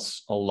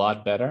results a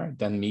lot better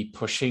than me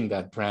pushing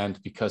that brand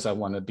because I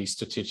want to be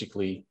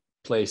strategically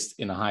placed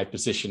in a high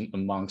position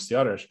amongst the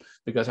others.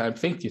 Because I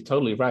think you're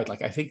totally right.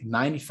 Like I think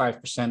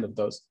 95% of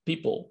those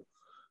people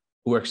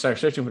who are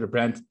searching for the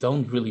brand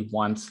don't really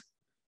want,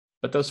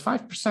 but those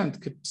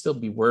 5% could still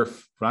be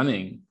worth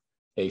running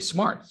a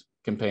smart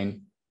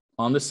campaign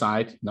on the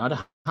side, not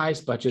the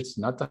highest budgets,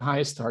 not the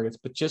highest targets,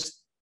 but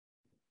just,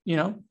 you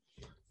know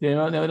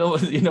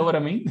what I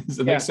mean? Does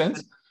it make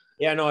sense?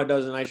 Yeah, no, it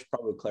doesn't. I should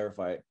probably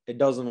clarify. It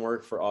doesn't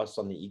work for us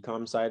on the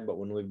e-com side, but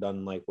when we've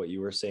done like what you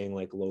were saying,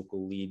 like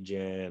local lead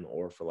gen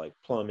or for like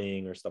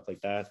plumbing or stuff like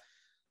that,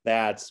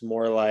 that's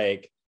more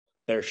like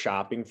they're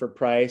shopping for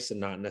price and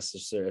not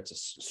necessarily it's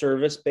a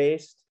service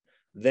based.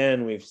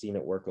 Then we've seen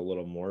it work a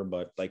little more,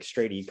 but like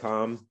straight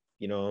e-com,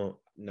 9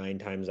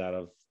 times out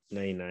of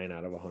 99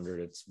 out of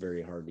 100, it's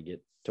very hard to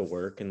get to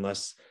work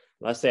unless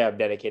they have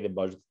dedicated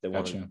budget they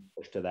want to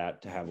push to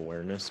that to have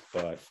awareness.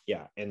 But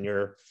yeah, and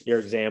your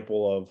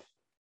example of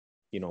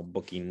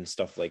booking and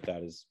stuff like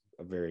that is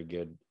a very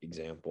good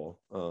example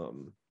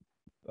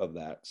of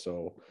that.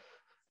 So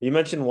you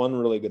mentioned one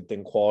really good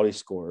thing, quality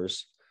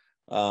scores.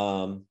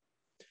 So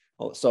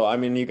I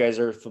mean, you guys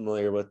are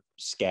familiar with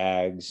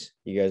SCAGs.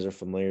 You guys are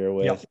familiar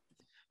with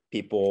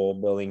people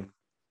building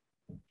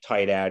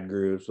tight ad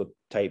groups with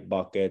tight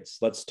buckets.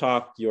 Let's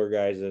talk the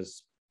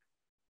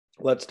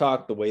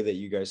way that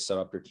you guys set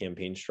up your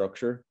campaign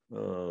structure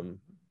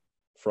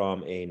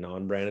from a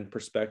non-branded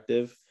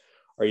perspective.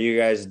 Are you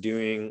guys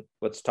doing,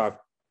 let's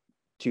talk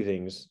 2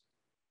 things,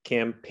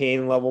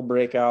 campaign level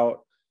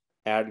breakout,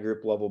 ad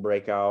group level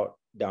breakout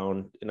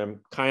down. And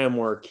I'm kind of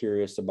more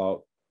curious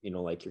about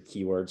like your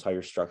keywords, how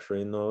you're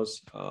structuring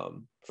those.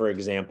 For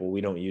example,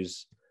 we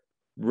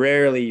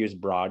rarely use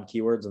broad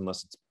keywords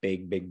unless it's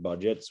big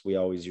budgets. We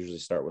always usually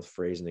start with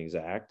phrase and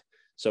exact.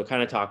 So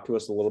kind of talk to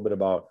us a little bit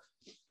about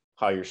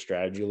how your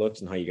strategy looks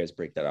and how you guys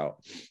break that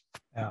out.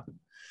 Yeah.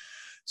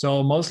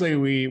 So mostly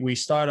we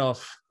start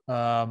off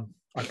our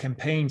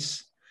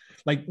campaigns.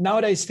 Like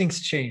nowadays things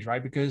change,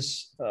 right?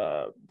 Because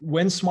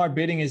when smart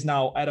bidding is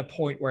now at a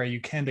point where you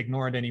can't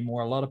ignore it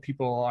anymore, a lot of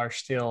people are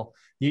still,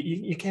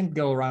 you can't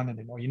go around it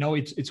anymore.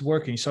 It's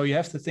working. So you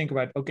have to think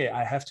about, okay,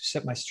 I have to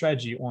set my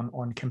strategy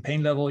on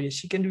campaign level.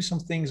 Yes, you can do some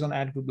things on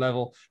ad group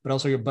level, but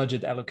also your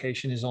budget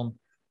allocation is on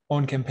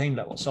campaign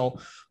level. So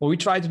what we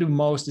try to do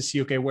most is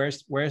see, okay,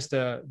 where's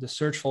the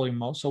search volume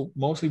most? So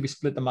mostly we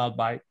split them out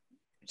by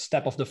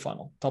step of the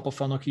funnel, top of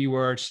funnel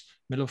keywords,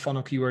 middle of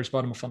funnel keywords,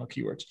 bottom of funnel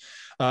keywords.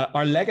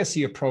 Our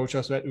legacy approach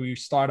was that we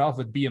start off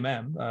with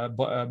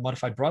BMM,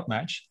 modified broad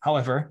match.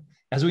 However,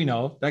 as we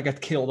know, that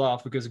got killed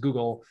off because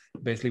Google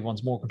basically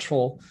wants more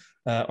control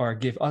or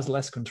give us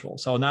less control.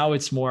 So now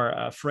it's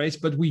more phrase,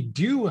 but we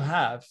do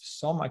have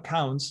some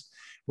accounts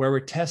where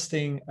we're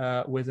testing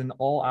with an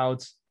all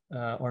out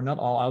or not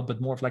all out, but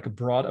more of like a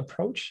broad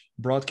approach,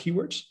 broad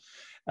keywords.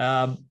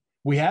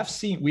 We have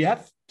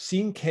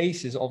seen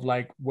cases of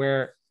like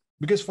where,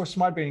 because for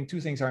smart bidding, two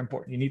things are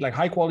important. You need like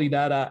high quality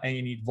data and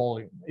you need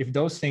volume. If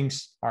those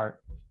things are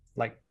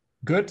like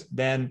good,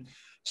 then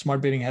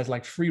smart bidding has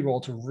like free roll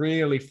to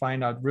really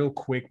find out real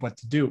quick what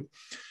to do.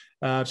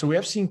 So we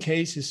have seen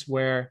cases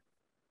where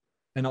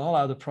an all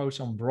out approach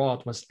on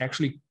broad was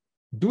actually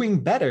doing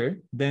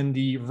better than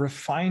the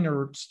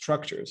refiner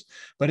structures.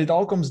 But it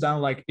all comes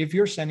down like if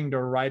you're sending the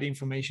right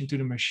information to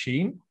the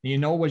machine, you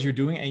know what you're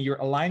doing, and you're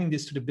aligning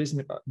this to the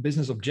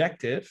business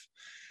objective,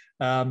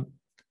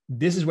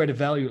 this is where the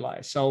value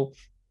lies. So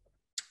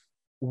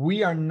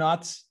we are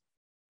not,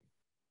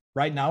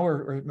 right now,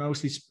 we're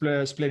mostly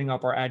splitting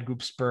up our ad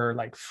groups per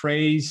like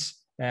phrase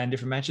and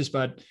different matches,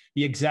 but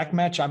the exact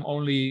match, I'm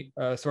only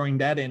throwing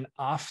that in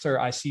after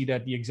I see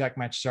that the exact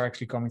matches are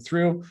actually coming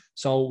through.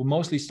 So we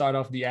mostly start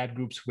off the ad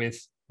groups with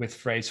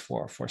phrase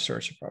for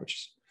search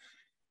approaches.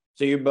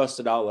 So you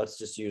busted out,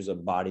 let's use a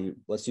body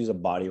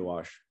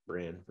wash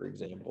brand, for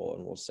example,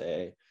 and we'll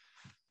say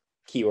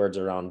keywords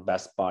around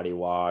best body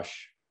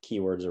wash,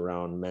 keywords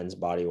around men's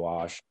body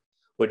wash.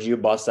 Would you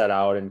bust that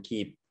out and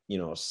keep,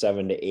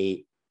 7 to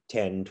 8,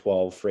 10,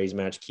 12 phrase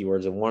match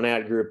keywords in one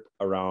ad group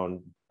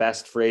around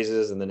best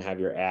phrases, and then have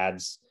your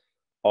ads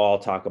all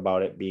talk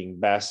about it being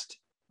best,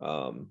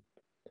 and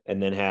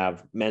then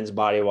have men's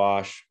body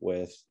wash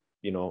with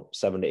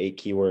 7 to 8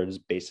 keywords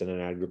based in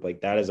an ad group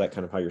like that? Is that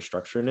kind of how you're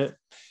structuring it?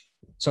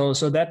 So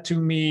that to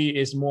me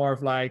is more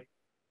of like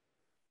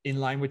in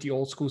line with the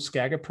old school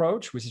SCAG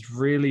approach, which is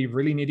really,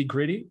 really nitty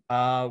gritty.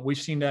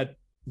 We've seen that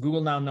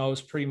Google now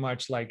knows pretty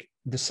much like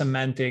the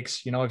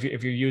semantics.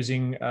 If you're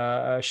using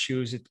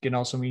shoes, it can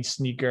also mean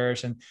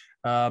sneakers and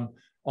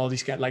all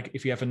these kind. Like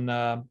if you have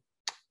a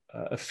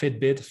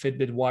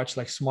Fitbit watch,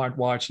 like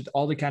smartwatch,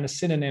 all the kind of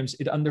synonyms,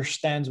 it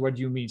understands what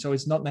you mean. So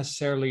it's not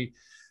necessarily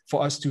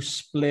for us to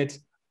split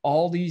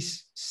all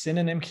these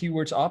synonym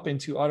keywords up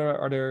into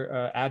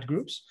other ad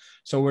groups.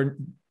 So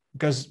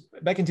because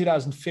back in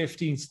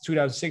 2015,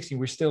 2016,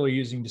 we're still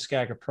using the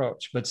SCAG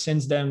approach. But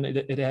since then,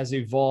 it has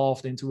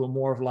evolved into a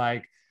more of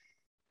like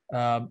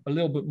a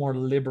little bit more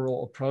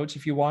liberal approach,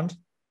 if you want.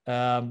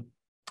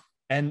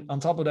 And on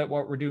top of that,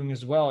 what we're doing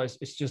as well is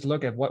just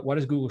look at what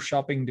is Google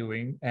Shopping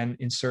doing and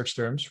in search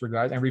terms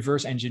regard, and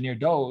reverse engineer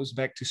those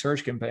back to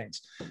search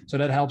campaigns. So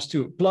that helps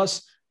too.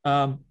 Plus,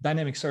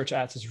 dynamic search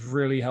ads is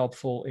really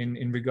helpful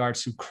in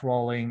regards to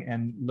crawling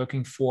and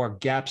looking for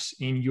gaps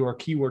in your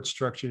keyword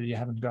structure that you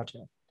haven't got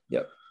yet.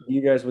 Yep.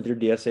 You guys, with your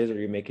DSAs, are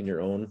you making your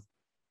own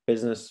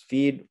business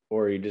feed,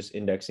 or are you just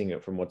indexing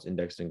it from what's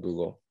indexed in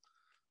Google?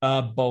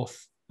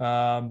 Both.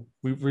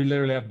 We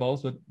literally have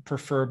both, but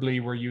preferably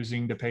we're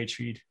using the page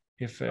feed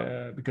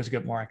because you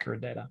get more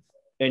accurate data.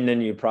 And then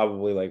you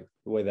probably, like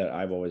the way that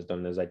I've always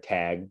done is I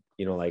tag,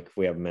 like if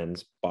we have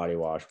men's body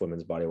wash,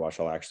 women's body wash,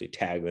 I'll actually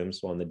tag them.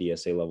 So on the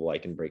DSA level, I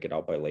can break it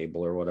out by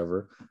label or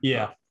whatever.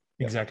 Yeah,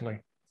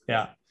 exactly.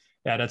 Yeah.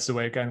 That's the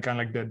way kind of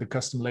like the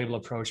custom label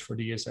approach for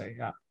DSA.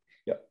 Yeah.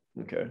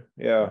 Okay.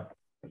 Yeah.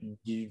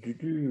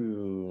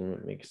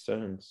 That makes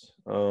sense.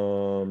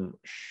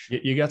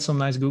 You got some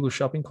nice Google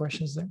Shopping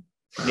questions there.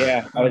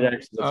 Yeah, I was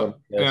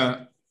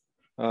actually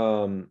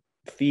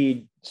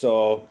feed.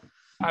 So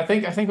I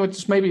think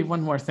just maybe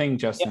one more thing,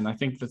 Justin. Yeah. I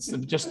think that's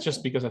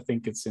just because I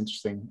think it's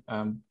interesting.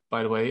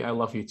 By the way, I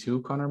love you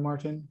too, Connor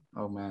Martin.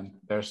 Oh man,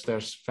 there's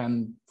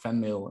fan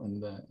mail in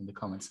the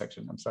comment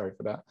section. I'm sorry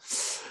for that.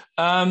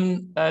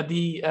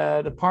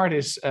 The part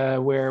is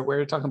where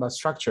we're talking about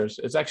structures.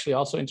 It's actually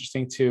also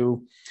interesting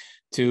to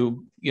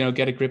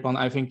get a grip on.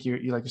 I think you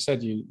like you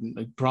said, you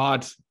like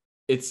broad.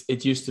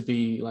 It used to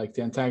be like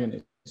the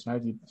antagonist,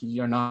 right?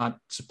 You're not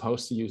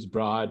supposed to use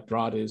broad.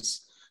 Broad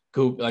is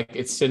Google, like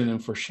it's synonym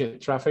for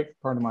shit traffic.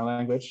 Pardon my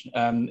language.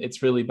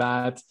 It's really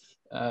bad.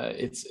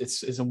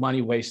 It's a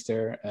money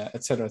waster,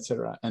 et cetera, et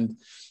cetera. And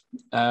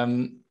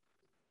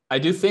I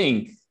do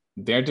think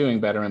they're doing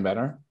better and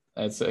better.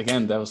 It's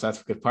again devil's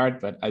advocate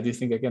part, but I do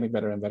think they're getting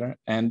better and better.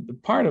 And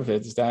part of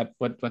it is that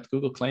what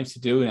Google claims to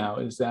do now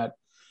is that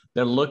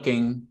they're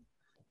looking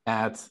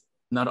at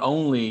not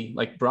only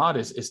like broad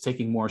is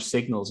taking more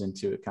signals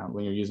into account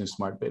when you're using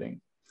smart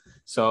bidding.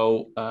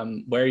 So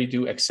where you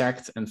do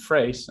exact and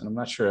phrase, and I'm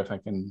not sure if I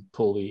can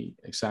pull the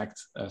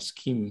exact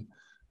scheme,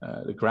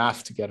 the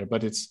graph together,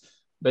 but it's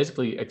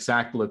basically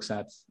exact looks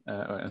at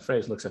and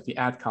phrase looks at the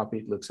ad copy,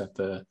 it looks at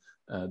the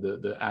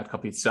ad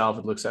copy itself,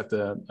 it looks at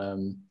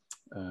the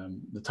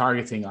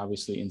targeting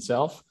obviously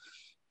itself,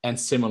 and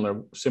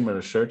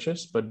similar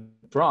searches. But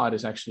broad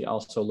is actually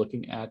also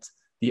looking at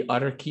the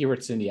other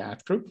keywords in the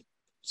ad group.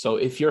 So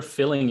if you're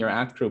filling your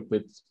ad group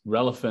with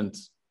relevant,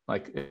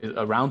 like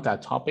around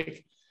that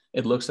topic,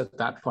 it looks at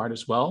that part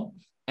as well.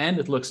 And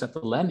it looks at the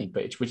landing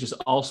page, which is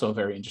also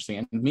very interesting.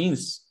 And it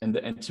means,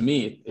 and to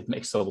me, it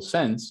makes total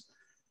sense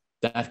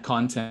that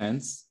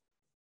content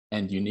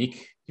and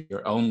unique,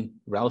 your own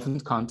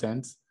relevant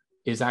content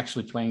is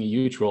actually playing a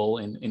huge role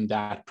in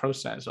that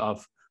process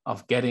of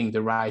getting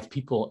the right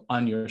people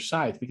on your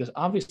site. Because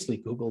obviously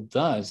Google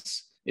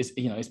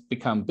it's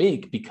become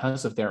big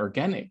because of their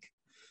organic.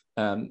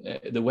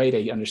 The way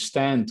they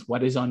understand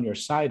what is on your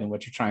site and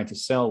what you're trying to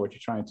sell, what you're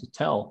trying to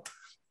tell,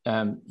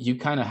 you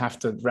kind of have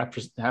to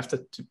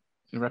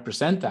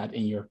represent that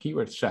in your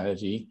keyword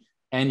strategy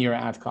and your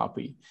ad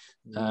copy.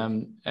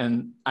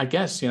 And I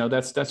guess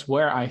that's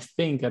where I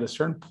think at a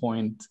certain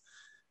point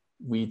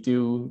we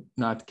do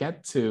not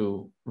get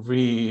to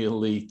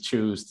really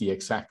choose the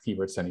exact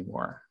keywords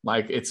anymore.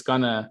 Like it's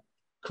gonna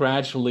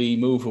gradually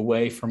move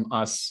away from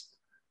us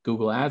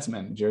Google Ads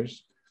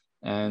managers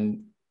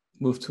and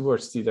move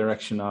towards the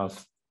direction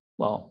of,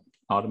 well,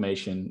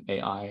 automation,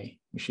 AI,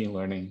 machine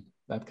learning,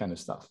 that kind of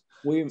stuff.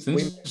 It's an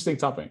interesting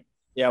topic.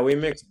 Yeah, we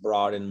mix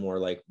broad and more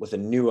like with a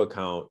new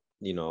account,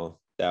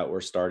 that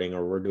we're starting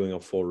or we're doing a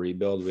full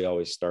rebuild. We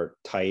always start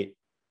tight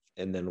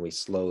and then we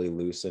slowly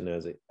loosen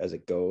as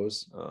it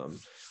goes.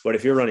 But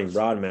if you're running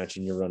broad match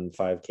and you're running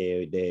 5K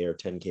a day or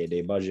 10K a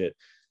day budget,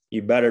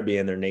 you better be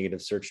in their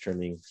negative search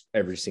trending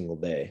every single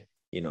day,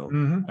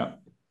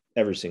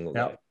 every single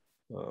day.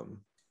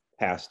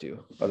 Has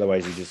to,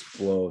 otherwise you just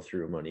blow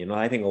through money.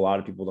 I think a lot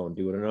of people don't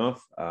do it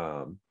enough.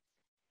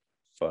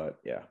 But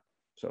yeah,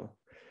 so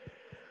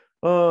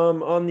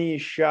on the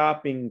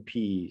shopping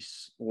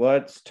piece,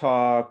 let's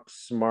talk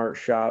smart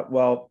shop.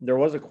 Well, there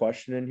was a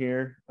question in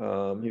here.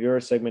 Have you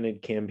ever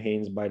segmented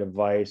campaigns by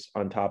device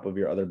on top of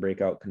your other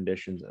breakout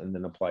conditions and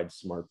then applied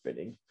smart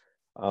bidding?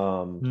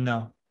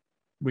 No,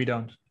 we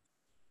don't.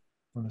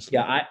 Honestly.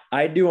 Yeah,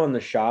 I do on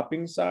the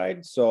shopping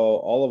side. So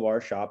all of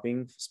our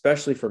shopping,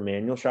 especially for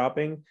manual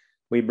shopping,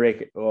 we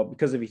break it. Well,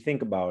 because if you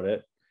think about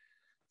it,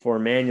 for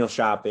manual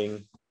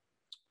shopping,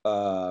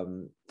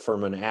 from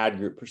an ad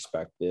group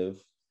perspective,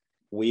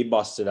 we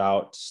bust it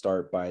out to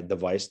start by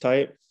device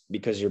type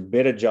because your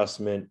bid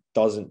adjustment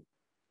doesn't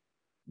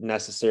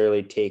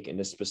necessarily take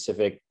into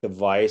specific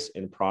device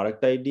and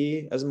product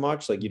ID as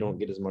much. Like you don't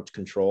get as much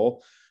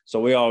control.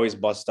 So we always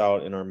bust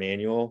out in our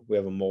manual. We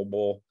have a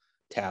mobile,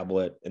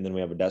 tablet, and then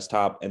we have a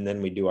desktop, and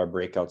then we do our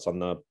breakouts on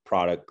the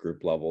product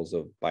group levels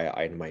of by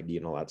item ID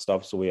and all that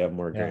stuff. So we have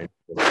more granular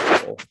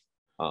control.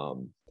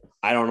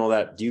 I don't know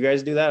that. Do you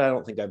guys do that? I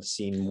don't think I've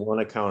seen one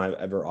account I've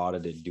ever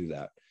audited do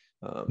that.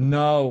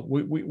 No,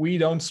 we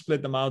don't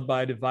split them out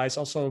by device.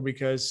 Also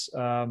because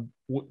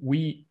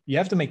you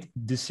have to make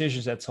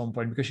decisions at some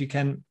point because you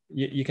can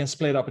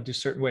split up into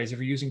certain ways. If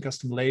you're using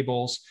custom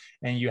labels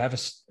and you have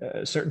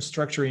a certain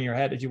structure in your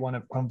head that you want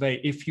to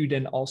convey, if you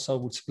then also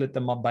would split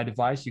them up by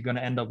device, you're going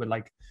to end up with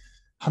like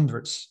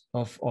hundreds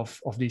of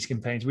these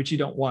campaigns, which you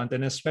don't want.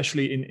 And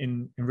especially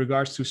in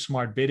regards to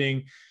smart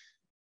bidding,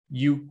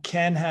 you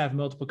can have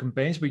multiple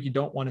campaigns, but you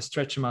don't want to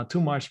stretch them out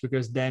too much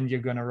because then you're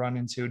going to run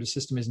into the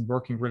system isn't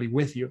working really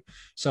with you.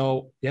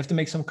 So you have to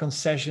make some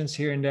concessions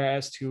here and there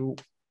as to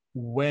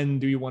when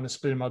do you want to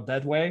split them out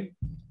that way.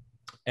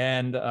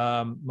 And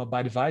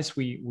by device,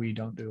 we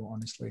don't do,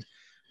 honestly.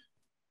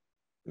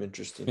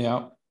 Interesting.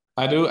 Yeah,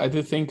 I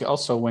do think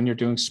also when you're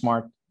doing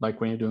smart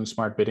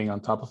bidding on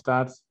top of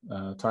that,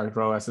 target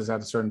ROAS is at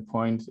a certain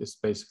point is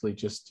basically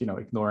just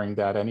ignoring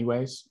that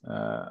anyways.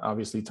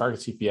 Obviously,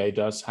 target CPA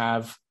does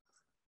have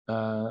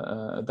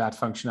that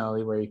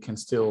functionality where you can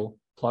still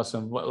plus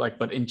them,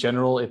 but in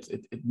general, it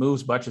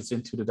moves budgets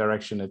into the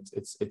direction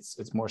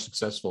it's more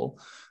successful.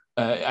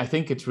 I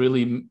think it's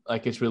really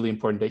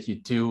important that you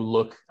do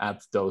look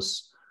at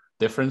those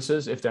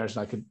differences. If there's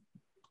like a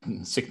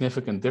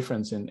significant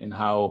difference in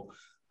how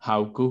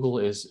Google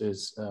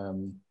is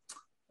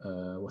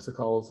what's it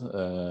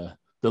called,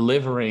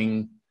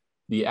 delivering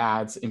the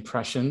ads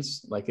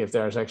impressions, like if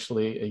there's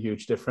actually a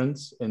huge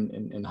difference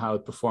in how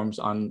it performs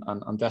on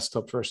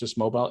desktop versus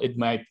mobile, it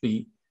might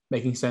be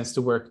making sense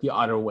to work the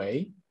other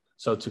way.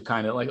 So to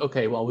kind of like,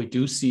 okay, well, we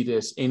do see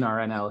this in our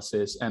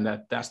analysis and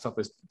that desktop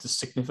is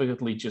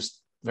significantly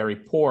just very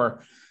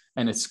poor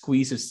and it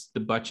squeezes the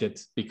budget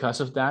because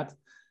of that.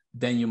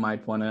 Then you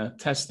might want to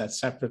test that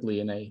separately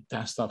in a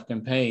desktop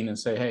campaign and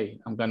say, hey,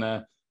 I'm going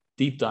to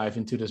deep dive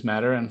into this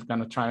matter and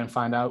kind of try and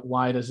find out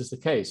why this is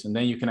the case. And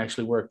then you can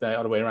actually work the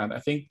other way around.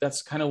 I think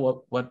that's kind of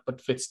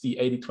what fits the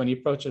 80-20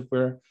 approach that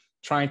we're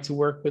trying to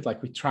work with.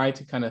 Like we try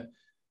to kind of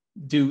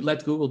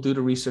let Google do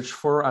the research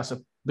for us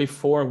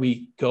before we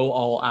go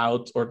all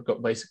out, or go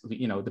basically,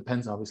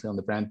 depends obviously on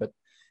the brand, but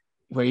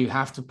where you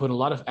have to put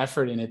a lot of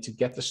effort in it to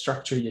get the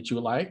structure that you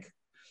like,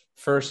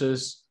 versus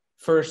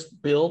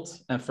first build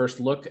and first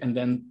look, and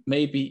then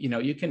maybe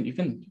you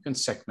can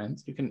segment,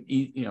 you can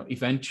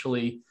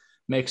eventually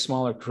make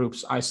smaller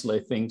groups,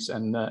 isolate things,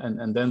 and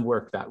then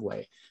work that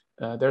way.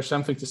 There's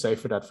something to say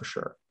for that for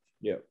sure.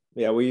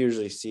 Yeah, we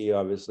usually see,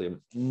 obviously,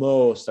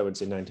 most, I would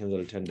say 9 times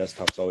out of 10,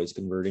 desktop's always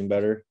converting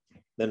better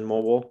than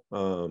mobile.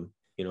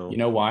 You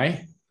know why?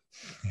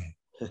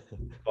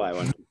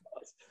 Why?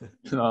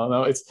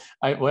 No,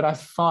 what I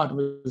thought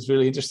was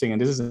really interesting,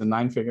 and this is a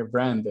 9-figure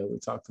brand that we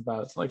talked about.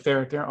 It's like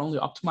they're only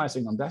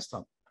optimizing on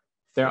desktop.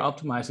 They're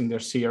optimizing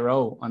their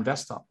CRO on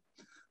desktop.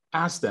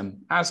 Ask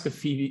a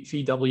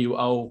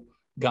VWO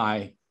guy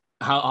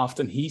how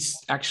often he's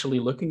actually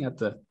looking at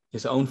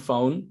his own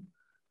phone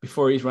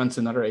before he runs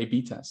another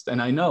A/B test.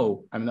 And I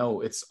know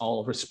it's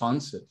all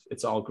responsive,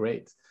 it's all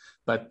great,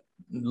 but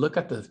look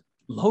at the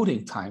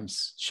loading times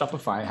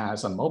Shopify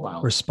has on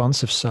mobile.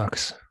 Responsive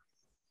sucks.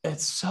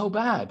 It's so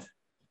bad.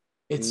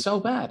 It's so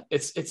bad.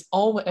 It's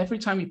all, every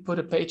time you put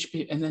a page,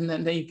 and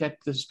then you get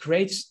this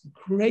great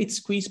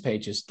squeeze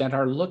pages that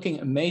are looking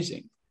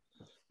amazing,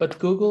 but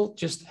Google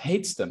just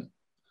hates them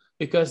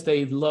because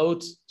they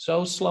load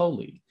so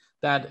slowly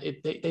that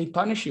they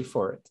punish you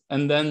for it.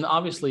 And then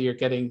obviously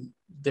you're getting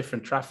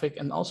different traffic,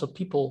 and also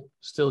people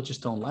still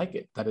just don't like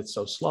it, that it's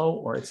so slow,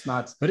 or it's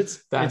not. But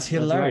it's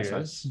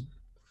hilarious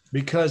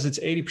because it's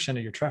 80%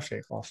 of your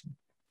traffic often,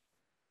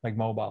 like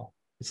mobile.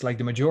 It's like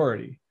the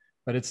majority,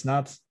 but it's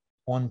not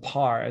on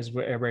par as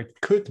where it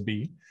could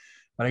be.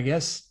 But I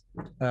guess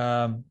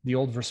the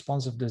old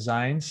responsive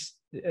designs,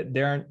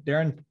 they're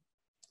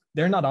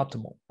not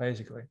optimal,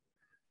 basically.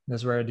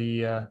 That's where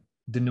the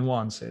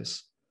nuance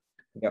is.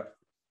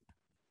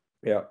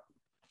 Yeah,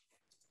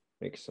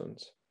 makes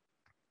sense.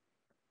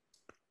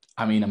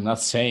 I mean, I'm not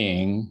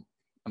saying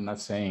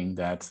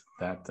that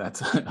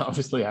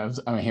obviously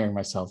I'm hearing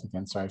myself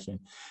again. Sorry, Finn.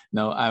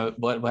 No,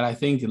 but I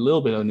think a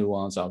little bit of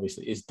nuance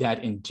obviously is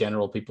that in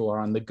general people are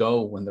on the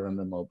go when they're on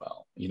the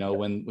mobile.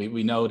 When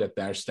we know that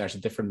there's a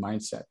different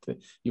mindset that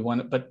you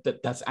want, but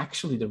that's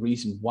actually the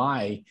reason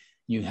why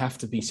you have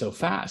to be so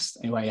fast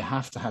and why you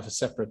have to have a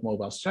separate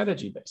mobile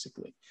strategy,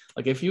 basically.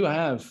 Like if you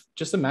have,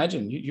 just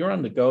imagine you're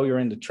on the go, you're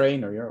in the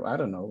train, or you're, I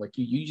don't know, like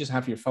you just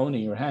have your phone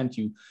in your hand,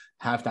 you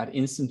have that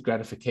instant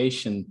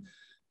gratification.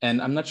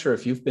 And I'm not sure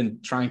if you've been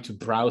trying to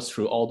browse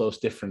through all those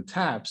different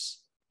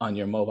tabs on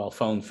your mobile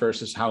phone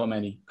versus how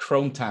many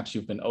Chrome tabs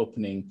you've been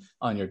opening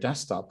on your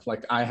desktop.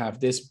 Like I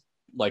have this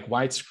like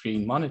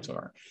widescreen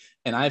monitor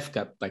and I've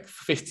got like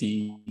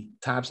 50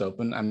 tabs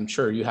open. I'm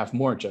sure you have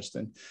more,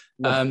 Justin.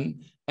 No.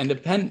 And the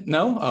pen,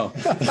 no? Oh,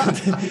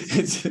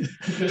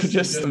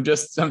 I'm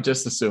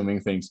just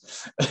assuming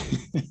things.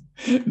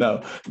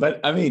 No, but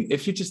I mean,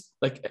 if you just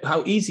like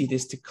how easy it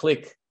is to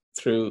click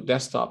through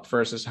desktop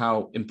versus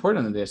how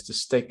important it is to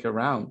stick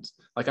around.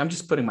 Like I'm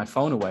just putting my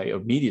phone away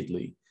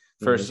immediately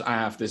versus I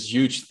have this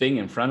huge thing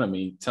in front of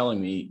me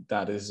telling me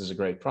that this is a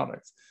great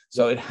product.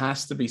 So it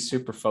has to be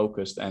super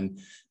focused. And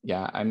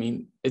yeah, I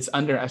mean, it's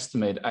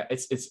underestimated.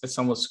 It's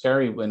almost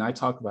scary when I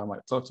talk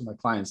to my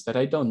clients that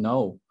I don't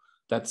know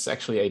that's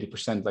actually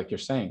 80%, like you're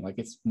saying, like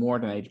it's more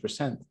than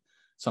 80%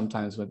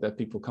 sometimes when that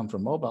people come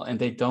from mobile and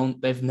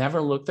they've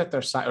never looked at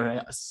their site,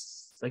 or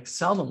like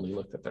seldomly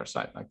looked at their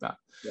site like that.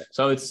 Yeah.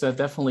 So it's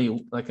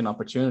definitely like an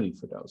opportunity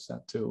for those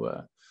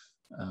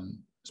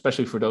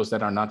especially for those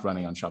that are not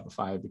running on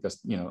Shopify, because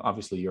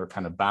obviously you're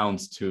kind of bound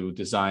to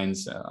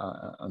designs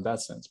on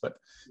that sense. But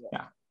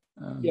yeah,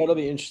 it'll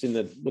be interesting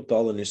that with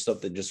all the new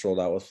stuff that just rolled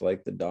out with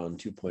like the Dawn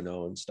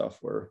 2.0 and stuff,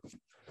 we're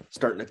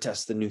starting to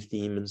test the new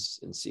theme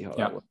and see how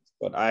that works.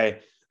 But I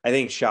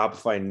think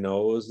Shopify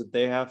knows that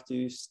they have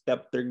to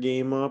step their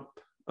game up.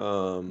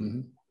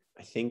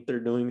 I think they're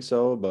doing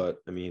so, but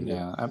I mean,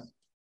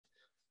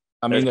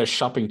 I mean, their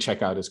shopping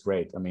checkout is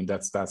great. I mean,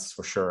 that's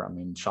for sure. I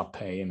mean, Shop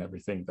Pay and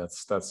everything.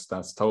 That's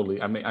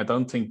totally. I mean, I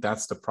don't think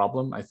that's the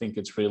problem. I think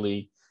it's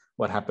really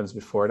what happens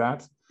before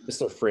that. It's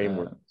the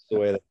framework, the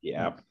way that the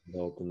app is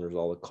built, and there's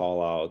all the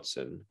call outs,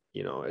 and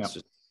it's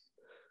just.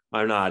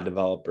 I'm not a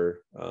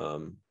developer,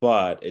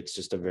 but it's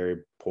just a very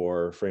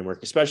poor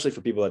framework, especially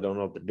for people that don't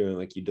know what they're doing.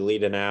 Like you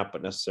delete an app,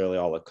 but necessarily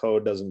all the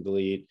code doesn't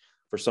delete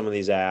for some of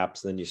these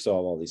apps. Then you still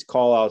have all these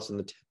call outs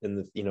and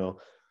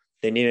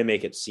they need to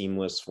make it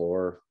seamless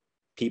for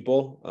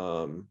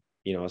people,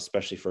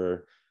 especially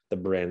for the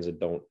brands that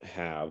don't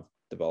have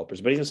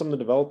developers. But even some of the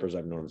developers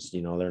I've noticed,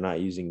 they're not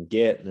using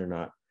Git and they're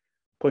not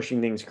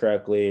pushing things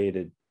correctly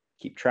to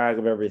keep track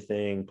of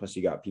everything. Plus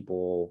you got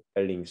people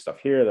editing stuff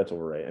here that's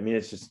overwrite. I mean,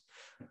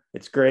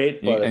 it's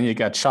great. But and you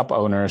got shop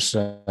owners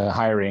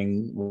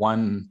hiring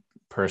one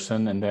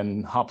person and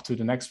then hop to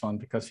the next one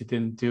because he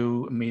didn't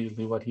do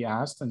immediately what he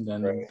asked, and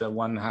then the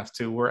one has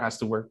to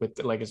work with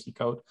the legacy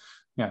code.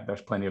 yeah,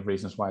 there's plenty of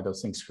reasons why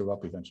those things screw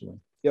up eventually.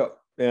 Yep.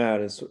 Yeah,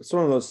 it's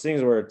one of those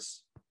things where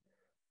it's,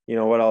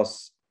 what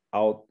else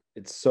out?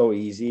 It's so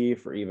easy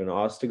for even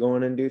us to go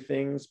in and do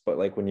things, but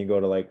like when you go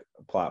to like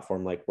a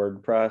platform like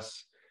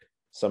WordPress,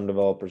 some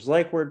developers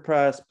like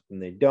WordPress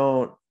and they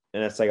don't,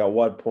 and it's like, at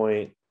what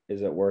point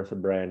is it worth a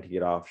brand to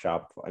get off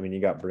Shopify? I mean, you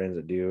got brands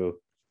that do,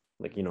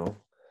 like,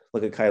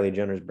 look at Kylie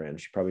Jenner's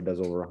brand. She probably does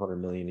over 100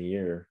 million a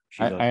year.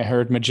 I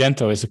heard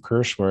Magento is a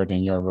curse word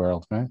in your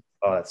world, right?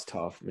 Oh, that's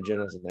tough.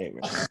 Magento's a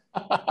nightmare.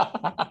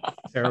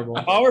 Terrible.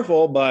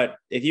 Powerful, but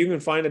if you can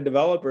find a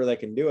developer that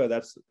can do it,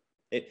 that's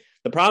it.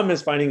 The problem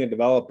is finding a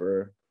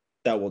developer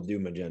that will do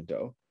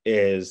Magento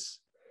here's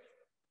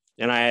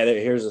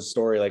a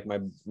story. Like my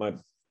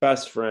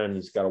best friend,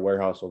 he's got a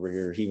warehouse over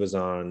here. He was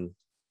on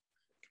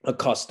a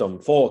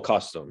full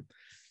custom,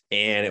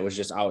 and it was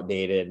just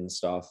outdated and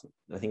stuff.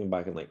 I think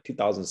back in like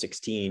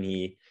 2016,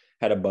 he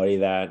had a buddy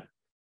that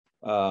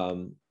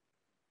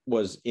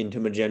was into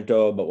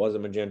Magento, but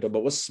wasn't Magento,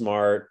 but was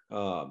smart.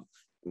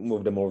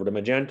 Moved him over to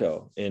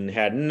Magento and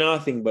had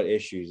nothing but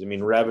issues. I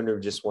mean, revenue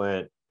just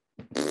went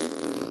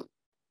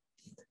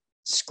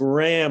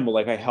scramble.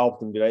 Like, I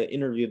helped him, dude. I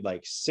interviewed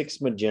like 6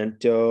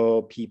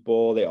 Magento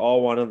people. They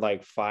all wanted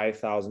like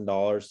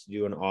 $5,000 to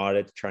do an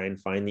audit to try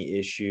and find the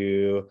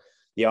issue.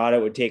 The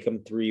audit would take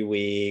them 3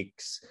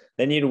 weeks.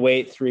 Then you'd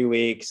wait 3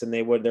 weeks, and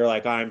they're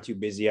like, I'm too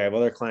busy. I have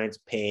other clients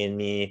paying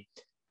me.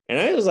 And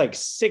it was like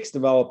 6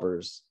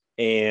 developers,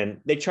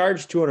 and they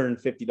charged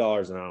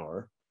 $250 an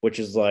hour, which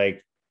is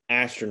like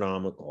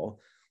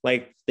astronomical.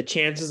 Like, the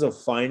chances of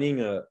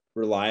finding a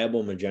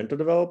reliable Magento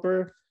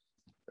developer,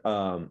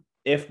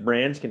 if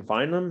brands can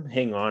find them,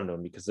 hang on to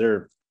them, because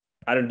do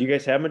you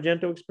guys have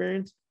Magento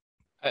experience?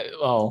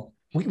 Well,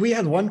 we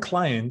had one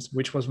client,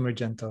 which was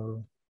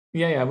Magento.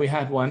 Yeah, we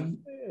had one.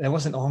 That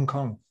was in Hong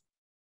Kong.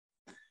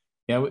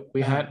 Yeah,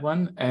 we had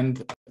one,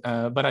 and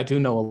but I do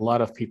know a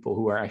lot of people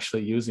who are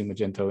actually using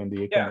Magento in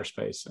the e-commerce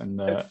space,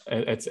 and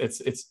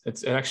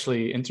it's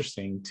actually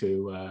interesting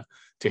to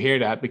hear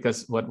that,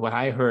 because what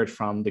I heard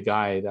from the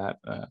guy that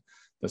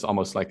there's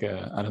almost like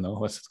I don't know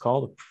what's it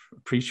called,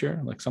 a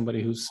preacher, like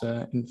somebody who's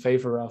in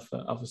favor of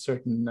a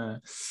certain.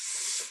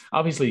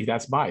 Obviously,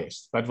 that's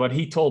biased. But what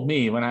he told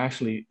me when I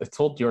actually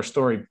told your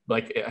story,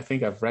 like, I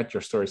think I've read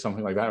your story,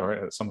 something like that,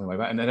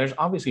 and there's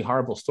obviously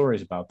horrible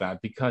stories about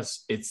that,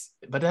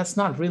 but that's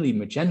not really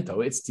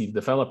Magento. It's the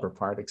developer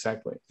part,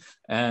 exactly.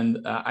 And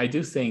I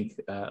do think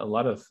a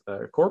lot of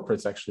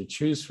corporates actually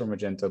choose for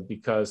Magento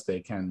because they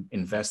can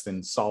invest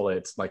in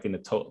solid, like in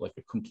like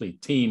a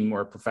complete team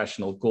or a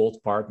professional gold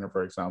partner,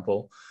 for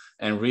example,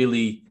 and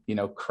really,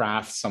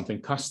 craft something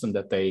custom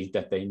that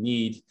they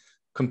need,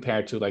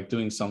 compared to like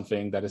doing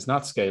something that is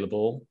not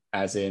scalable,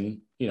 as in,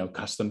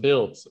 custom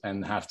builds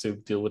and have to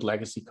deal with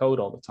legacy code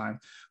all the time,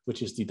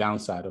 which is the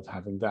downside of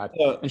having that.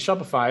 And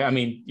Shopify, I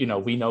mean,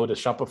 we know the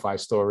Shopify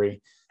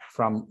story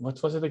from,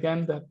 what was it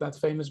again? That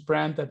famous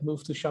brand that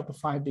moved to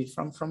Shopify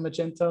from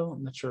Magento.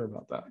 I'm not sure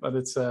about that, but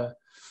it's it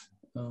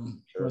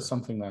was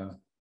something that,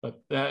 but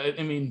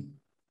I mean,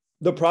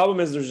 the problem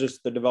is there's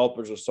just, the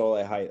developers are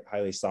so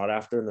highly sought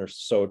after, and they're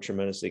so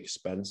tremendously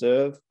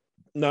expensive.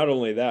 Not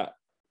only that,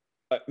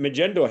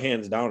 Magento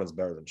hands down is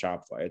better than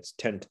Shopify. It's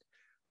 10,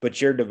 but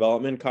your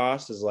development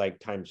cost is like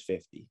times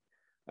 50.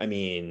 I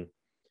mean,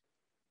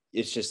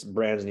 it's just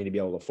brands need to be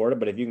able to afford it.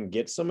 But if you can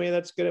get somebody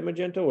that's good at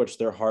Magento, which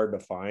they're hard to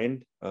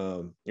find,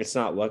 it's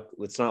not like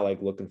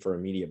looking for a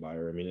media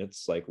buyer. I mean,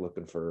 it's like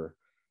looking for,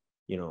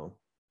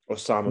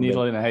 Osama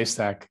needle in a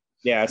haystack.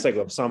 Yeah, it's like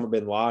Osama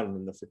bin Laden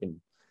in the freaking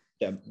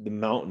the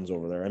mountains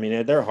over there. I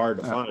mean, they're hard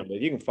to find, but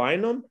if you can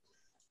find them,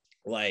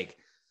 like.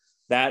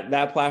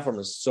 That platform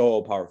is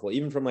so powerful,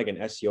 even from like an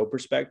SEO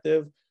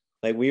perspective.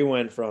 Like, we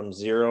went from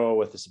 0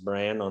 with this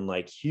brand on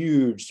like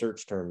huge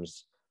search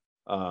terms,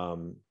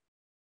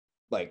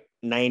 like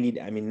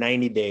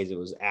 90 days. It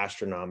was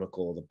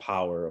astronomical, the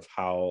power of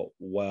how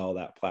well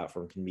that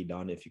platform can be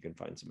done if you can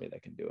find somebody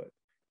that can do it.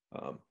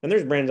 And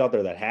there's brands out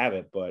there that have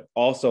it, but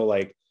also,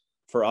 like,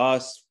 for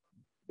us,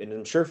 and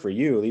I'm sure for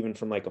you, even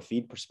from like a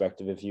feed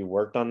perspective, if you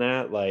worked on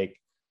that, like,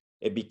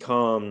 it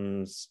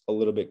becomes a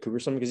little bit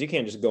cumbersome, because you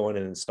can't just go in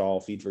and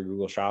install feed for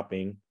Google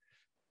Shopping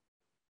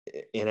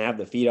and have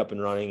the feed up and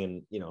running.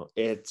 And,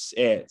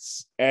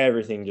 it's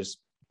everything just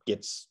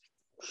gets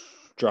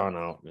drawn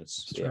out. And it's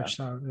stretched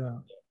out. Yeah.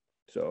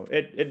 So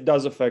it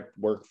does affect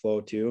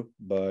workflow too,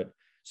 but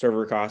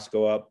server costs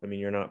go up. I mean,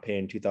 you're not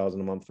paying $2,000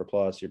 a month for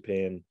Plus. You're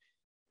paying,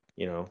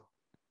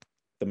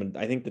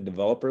 I think the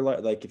developer,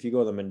 like, if you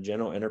go to the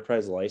Magento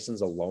enterprise license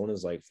alone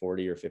is like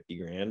 40 or 50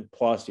 grand.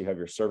 Plus you have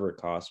your server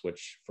costs,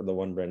 which for the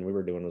one brand we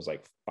were doing was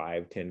like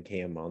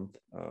 5-10K a month.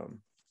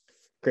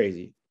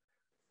 Crazy.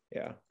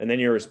 Yeah. And then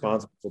you're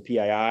responsible for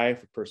PII,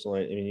 for personal.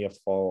 I mean, you have to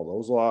follow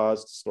those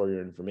laws to store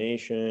your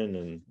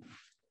information.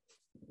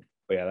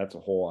 But yeah, that's a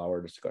whole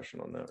hour discussion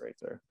on that right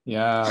there.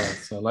 Yeah.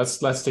 So let's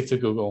stick to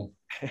Google.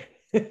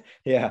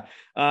 Yeah.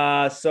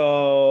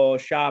 So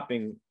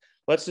shopping.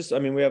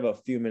 We have a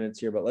few minutes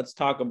here, but let's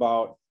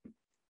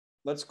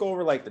go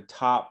over like the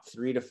top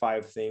 3 to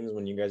 5 things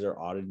when you guys are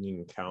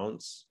auditing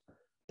accounts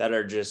that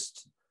are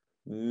just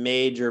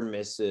major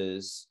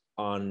misses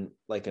on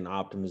like an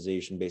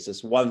optimization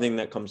basis? One thing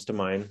that comes to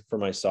mind for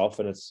myself,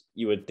 and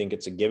you would think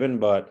it's a given,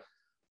 but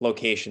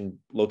location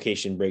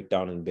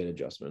breakdown and bid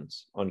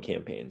adjustments on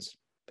campaigns.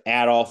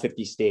 Add all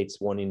 50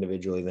 states one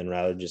individually, then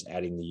rather just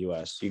adding the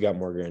US. You got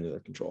more granular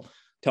control.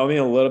 Tell me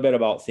a little bit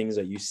about things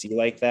that you see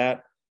like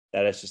that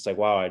it's just like,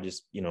 wow,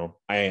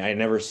 I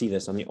never see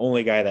this. I'm the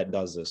only guy that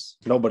does this.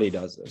 Nobody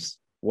does this.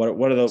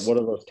 What are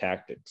those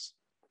tactics?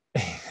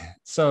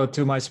 So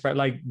to my spread,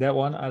 like that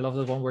one, I love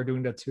that one. We're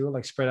doing that too,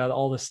 like spread out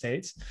all the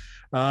states.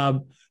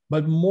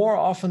 But more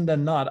often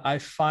than not, I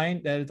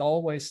find that it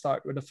always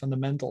starts with the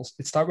fundamentals.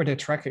 It starts with the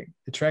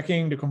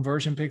tracking, the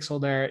conversion pixel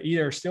there,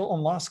 either still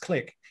on last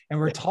click. And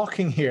we're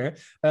talking here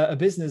a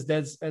business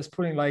that's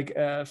putting like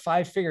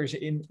 5 figures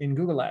in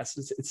Google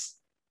Ads. It's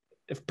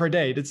per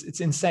day. It's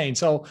insane.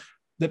 So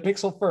the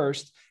pixel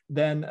first,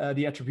 then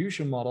the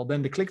attribution model,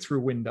 then the click-through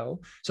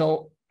window.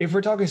 So if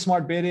we're talking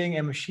smart bidding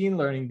and machine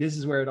learning, this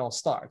is where it all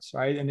starts,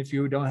 right? And if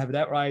you don't have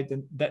that right,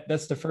 then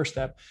that's the first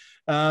step.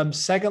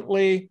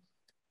 Secondly,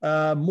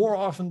 more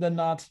often than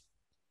not,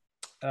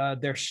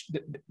 they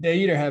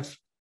either have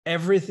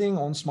everything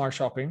on smart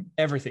shopping,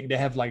 everything. They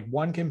have like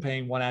one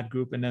campaign, one ad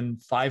group, and then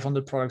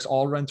 500 products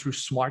all run through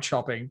smart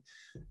shopping,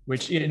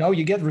 which,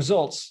 you get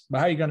results, but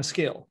how are you going to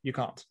scale? You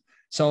can't.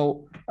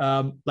 So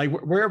like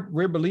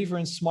we're believer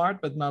in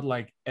smart, but not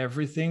like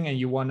everything. And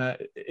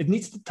it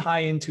needs to tie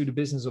into the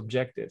business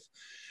objective.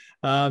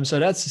 So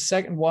that's the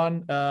second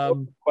one.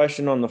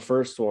 Question on the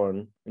first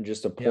one, and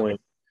just a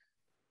point.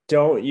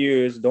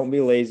 Yeah. Don't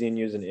be lazy and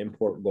use an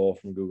import goal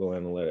from Google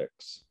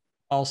Analytics.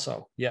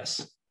 Also,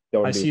 yes.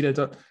 I see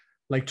that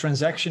like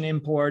transaction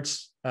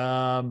imports,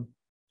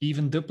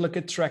 even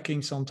duplicate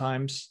tracking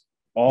sometimes.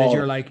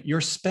 That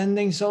you're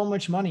spending so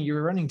much money,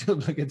 you're running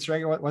duplicate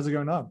tracking. What's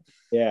going on?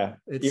 Yeah,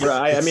 you're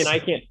right. I mean, I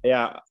can't.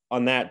 Yeah,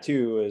 on that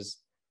too is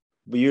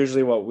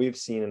usually what we've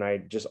seen, and I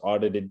just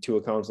audited 2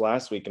 accounts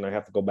last week, and I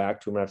have to go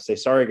back to them and I have to say,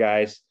 sorry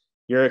guys,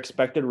 your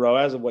expected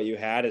ROAS of what you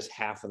had is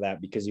half of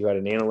that because you had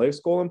an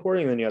analytics goal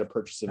importing, and then you had a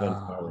purchase event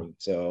filing.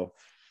 So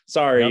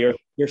sorry,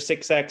 you're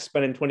 6x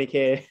spending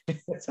 20K.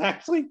 It's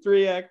actually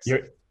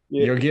 3x.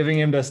 You're giving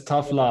him this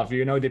tough love.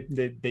 You do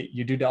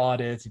the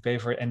audit, you pay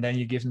for it, and then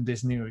you give him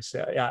this news.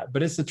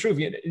 But it's the truth.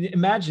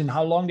 Imagine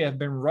how long they have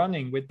been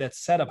running with that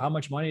setup, how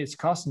much money it's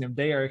costing them.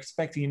 They are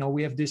expecting,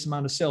 we have this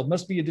amount of sales.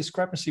 Must be a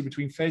discrepancy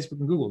between Facebook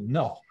and Google.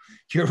 No,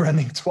 you're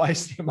running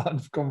twice the amount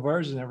of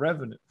conversion and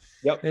revenue.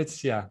 Yep.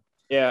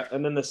 Yeah.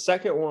 And then the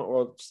second one,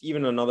 well,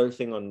 even another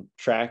thing on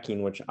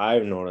tracking, which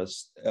I've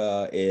noticed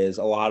is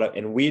a lot of,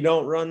 and we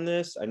don't run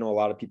this. I know a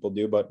lot of people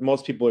do, but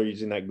most people are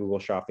using that Google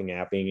Shopping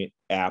app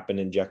and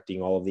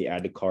injecting all of the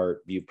add to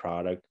cart, view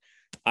product.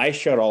 I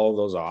shut all of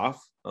those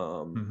off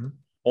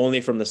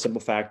only from the simple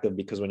fact of,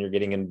 because when you're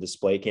getting into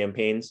display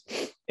campaigns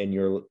and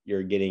you're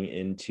getting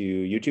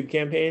into YouTube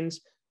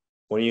campaigns,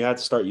 when you have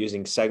to start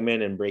using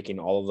segment and breaking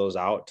all of those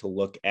out to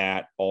look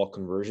at all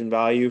conversion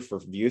value for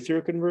view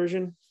through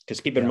conversion. Because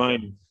keep in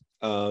mind,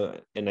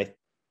 and I'm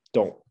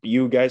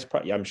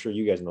sure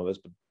you guys know this,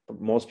 but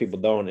most people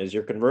don't, is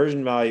your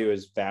conversion value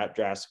is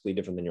drastically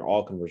different than your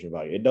all conversion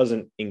value. It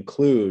doesn't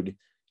include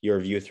your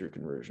view through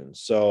conversion.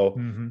 So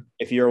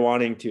if you're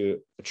wanting to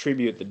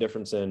attribute the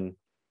difference in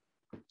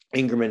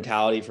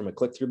incrementality from a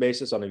click-through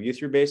basis on a view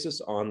through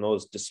basis on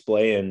those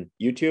display and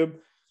YouTube,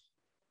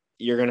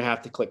 you're going to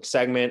have to click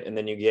segment, and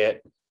then you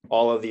get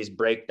all of these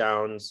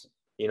breakdowns,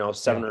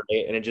 7 or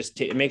 8, and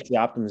it makes the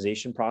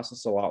optimization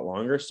process a lot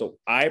longer. So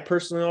I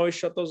personally always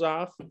shut those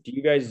off. Do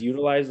you guys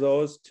utilize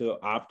those to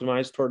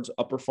optimize towards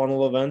upper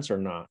funnel events or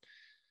not?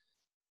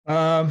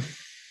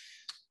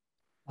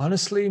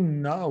 Honestly,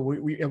 no.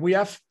 We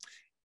have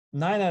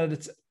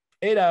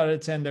 8 out of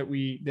 10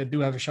 that do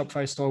have a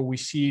Shopify store. We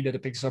see that the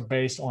pixels are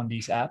based on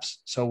these apps,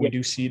 so we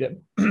do see that.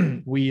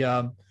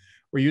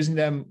 We're using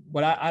them,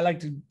 but I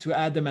like to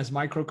add them as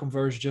micro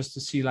conversions just to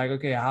see like,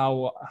 okay,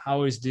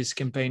 how is this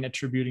campaign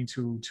attributing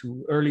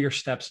to earlier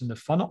steps in the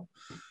funnel?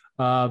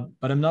 But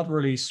I'm not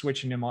really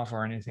switching them off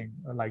or anything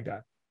like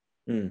that.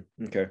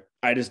 Okay.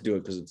 I just do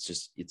it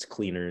because it's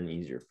cleaner and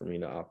easier for me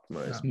to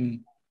optimize. Yeah.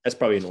 That's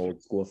probably an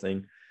old school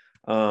thing.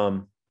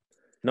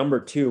 Number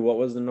 2, what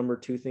was the number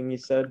 2 thing you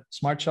said?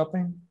 Smart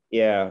shopping.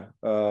 Yeah.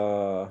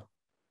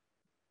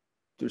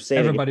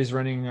 Everybody's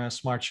running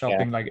smart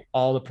shopping, like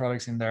all the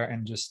products in there,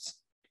 and just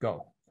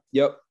go.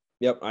 Yep.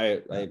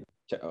 I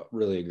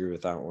really agree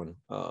with that one.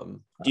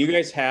 Do you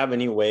guys have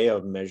any way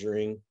of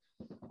measuring,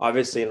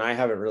 obviously, and I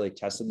haven't really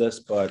tested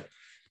this, but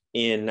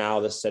in now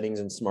the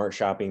settings in smart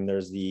shopping,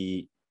 there's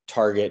the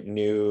target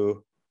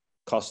new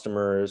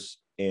customers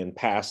and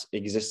pass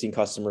existing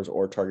customers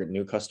or target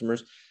new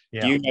customers.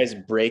 Yeah. Do you guys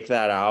break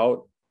that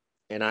out?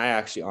 And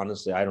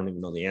honestly, I don't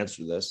even know the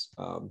answer to this.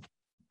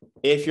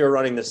 If you're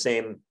running the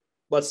same,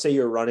 let's say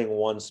you're running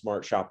one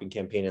smart shopping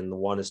campaign and the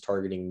one is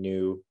targeting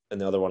new and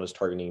the other one is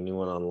targeting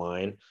new and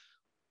online,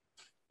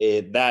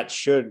 that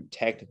should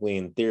technically,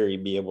 in theory,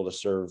 be able to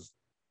serve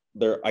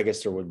there. I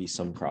guess there would be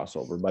some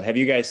crossover, but have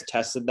you guys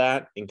tested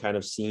that and kind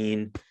of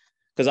seen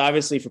because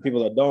obviously for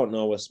people that don't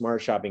know, with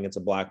smart shopping, it's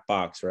a black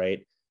box,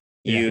 right?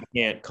 You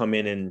can't come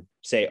in and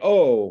say,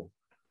 oh,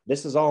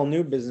 this is all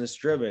new business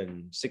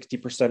driven.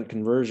 60%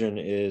 conversion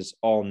is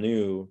all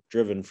new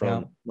driven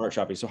from smart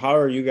shopping. So how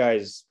are you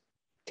guys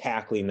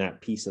tackling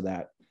that piece of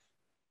that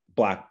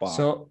black box?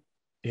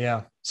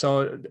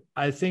 So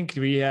I think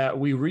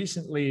we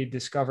recently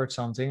discovered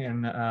something,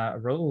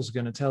 and Raul's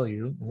going to tell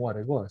you what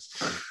it was.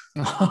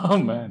 Oh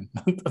man,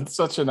 that's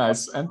such a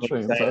nice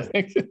entry. I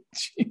think,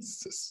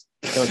 Jesus.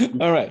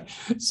 All right,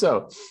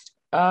 so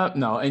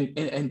no, and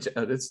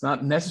it's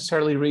not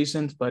necessarily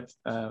recent, but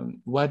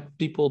what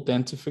people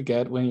tend to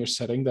forget when you're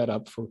setting that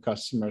up for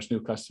customers, new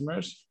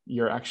customers,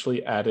 you're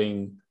actually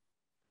adding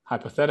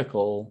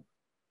hypothetical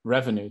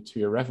revenue to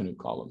your revenue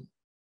column.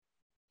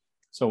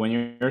 So when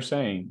you're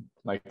saying,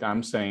 like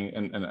I'm saying,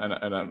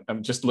 and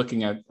I'm just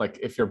looking at, like,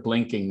 if you're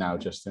blinking now,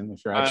 Justin,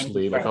 if you're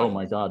actually like, oh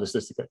my God, is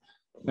this the good?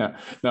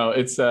 No,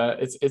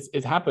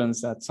 it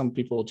happens that some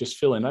people just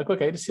fill in like,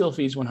 okay, the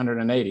CLV is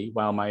 180,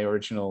 while my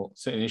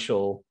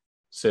initial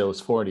sale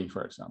is 40,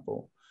 for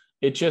example.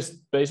 It just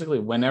basically,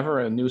 whenever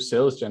a new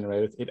sale is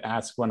generated, it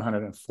adds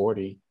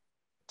 140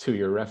 to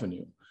your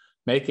revenue,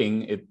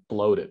 making it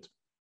bloated.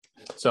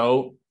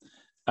 So,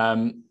 you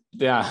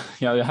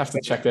have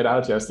to check that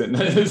out, Justin.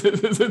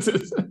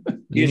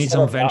 You need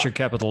some venture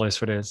capitalists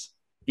for this.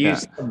 Do you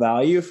see the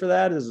value for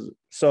that?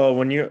 So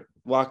when you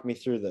walk me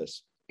through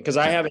this, because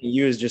I haven't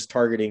used just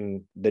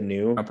targeting the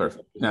new. Oh,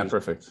 perfect. Yeah,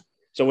 perfect.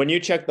 So when you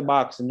check the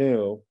box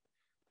new,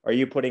 are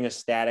you putting a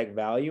static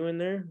value in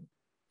there?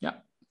 Yeah.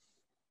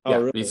 Oh,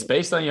 really? It's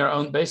based on your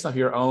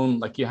own,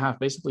 like you have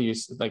basically,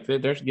 like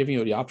they're giving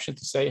you the option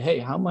to say, hey,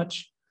 how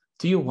much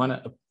do you want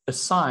to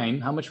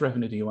assign? How much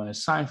revenue do you want to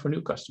assign for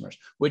new customers?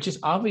 Which is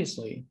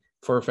obviously,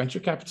 for venture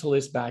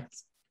capitalist backed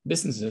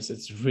businesses,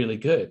 it's really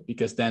good,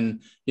 because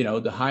then,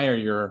 the higher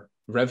your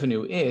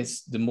revenue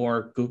is, the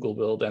more Google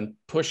will then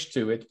push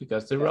to it,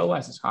 because the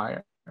ROAS is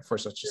higher for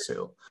such a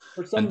sale.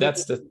 For some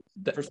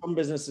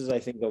businesses, I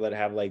think, though, that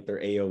have like their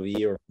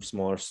AOV, or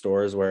smaller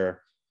stores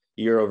where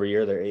year over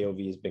year their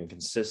AOV has been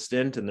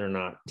consistent and they're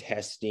not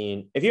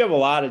testing. If you have a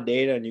lot of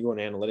data and you go in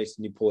analytics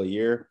and you pull a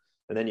year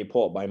and then you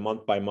pull it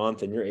by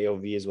month and your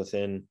AOV is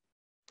within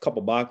a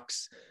couple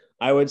bucks,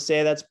 I would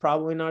say that's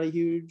probably not a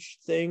huge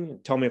thing.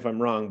 Tell me if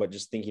I'm wrong, but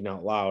just thinking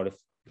out loud,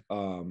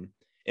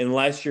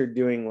 unless you're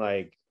doing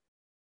like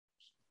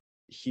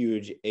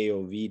huge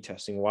AOV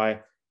testing,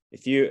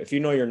 if you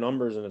know your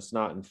numbers and it's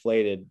not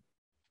inflated,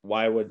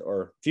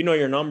 or if you know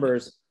your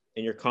numbers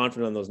and you're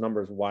confident on those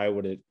numbers, why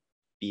would it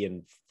be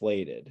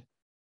inflated?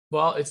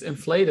 Well, it's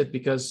inflated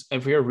because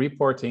if you're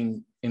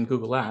reporting in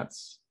Google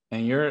Ads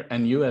and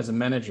you as a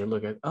manager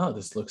look at, oh,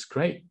 this looks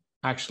great.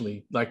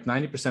 Actually, like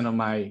 90% of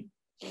my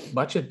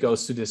budget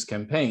goes to this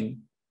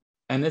campaign,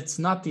 and it's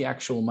not the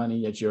actual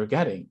money that you're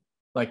getting.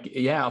 Like,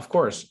 yeah, of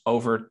course,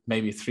 over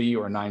maybe 3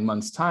 or 9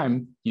 months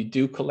time, you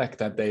do collect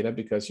that data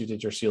because you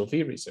did your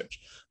CLV research.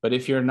 But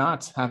if you're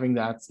not having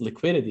that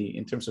liquidity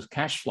in terms of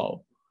cash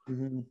flow,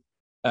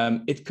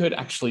 it could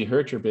actually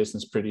hurt your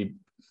business pretty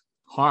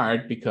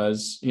hard,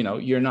 because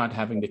you're not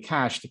having the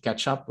cash to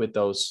catch up with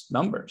those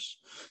numbers.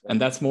 And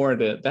that's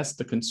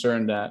the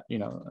concern that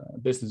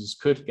businesses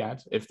could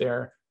get if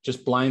they're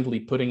just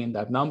blindly putting in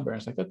that number.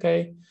 It's like,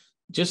 okay,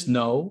 just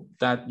know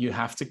that you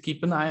have to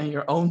keep an eye on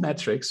your own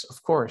metrics.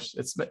 Of course,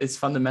 it's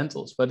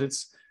fundamentals, but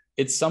it's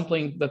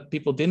something that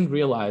people didn't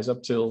realize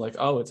up till like,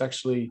 oh, it's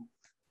actually,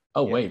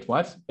 wait,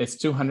 what? It's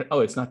 200.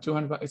 Oh, it's not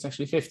 200, it's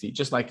actually 50.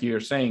 Just like you're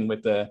saying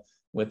with the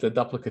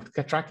duplicate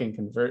tracking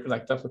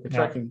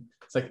tracking.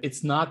 It's like,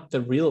 it's not the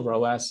real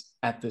ROAS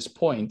at this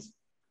point.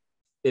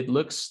 It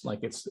looks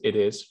like it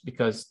is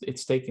because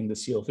it's taking the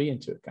CLV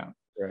into account.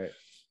 Right.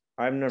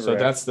 I've never. So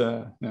that's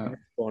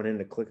going in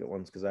to click it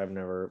once, because I've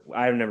never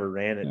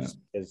ran it just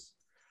because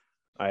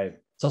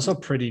It's also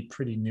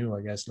pretty new,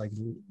 I guess. Like,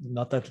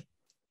 not that.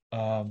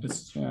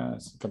 It's a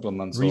couple of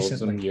months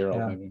recently, old, a year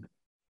old maybe.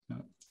 Yeah.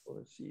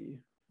 Let's see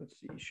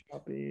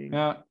shopping.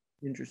 Yeah.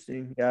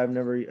 Interesting. Yeah, I've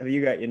never. Have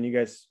you guys? And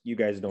you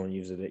guys don't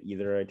use it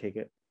either, I take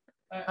it.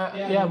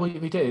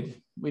 We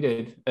did.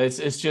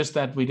 It's just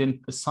that we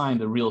didn't assign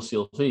the real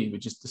CLV. We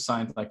just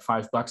assigned like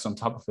 $5 on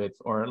top of it,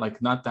 or like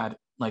not that,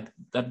 like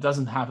that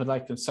doesn't have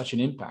like such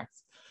an impact.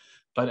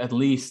 But at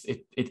least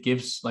it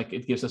gives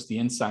us the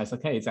insights.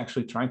 Like, hey, it's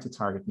actually trying to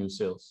target new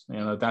sales.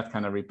 That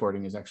kind of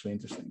reporting is actually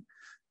interesting.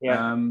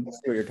 Yeah,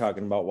 that's what you're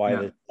talking about. Why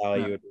the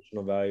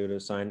additional value to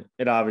assign?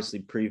 It obviously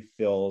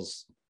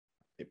prefilled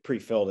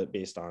it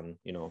based on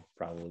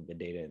probably the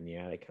data in the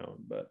ad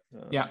account, but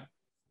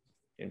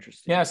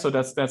interesting. Yeah, so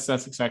that's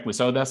exactly.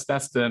 So that's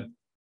the,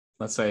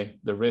 let's say,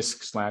 the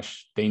risk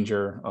 /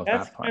 danger of that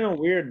part. That's kind of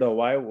weird though.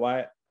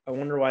 Why? I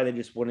wonder why they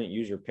just wouldn't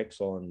use your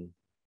pixel and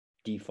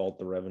default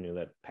the revenue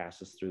that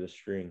passes through the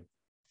string.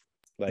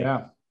 Like,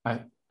 yeah,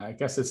 I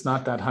guess it's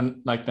not that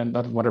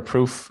not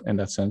waterproof in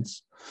that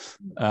sense.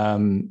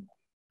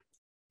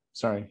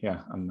 Sorry,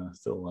 yeah, I'm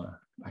still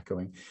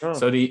echoing. Oh.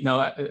 So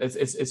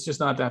it's just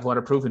not that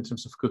waterproof in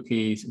terms of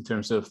cookies, in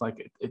terms of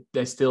like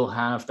they still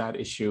have that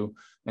issue.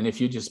 And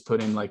if you just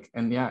put in like,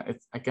 and yeah,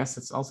 I guess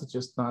it's also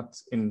just not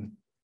in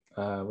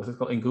what's it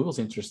called, in Google's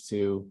interest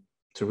to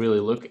really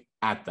look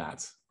at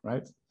that,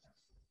 right?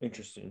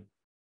 Interesting,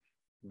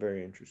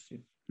 very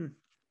interesting.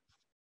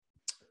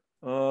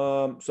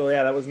 So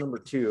yeah, that was number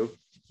 2.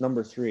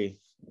 Number 3,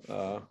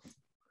 what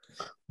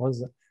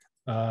was it?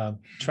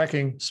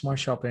 Tracking, smart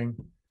shopping,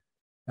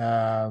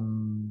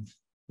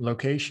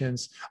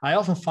 locations. I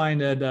often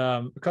find that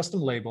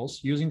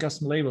using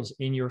custom labels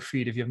in your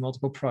feed, if you have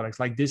multiple products,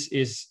 like this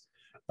is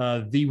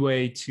the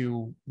way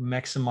to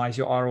maximize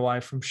your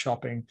ROI from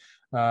shopping.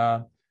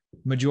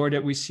 Majority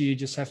that we see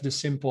just have the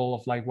simple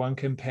of like one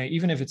campaign,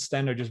 even if it's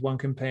standard, just one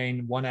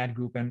campaign, one ad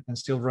group, and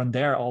still run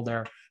all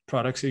their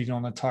products so you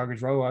don't want to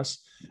target ROAS.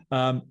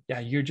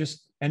 You're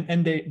just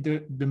and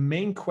the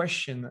main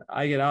question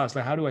I get asked,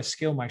 like, how do I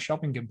scale my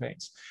shopping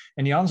campaigns?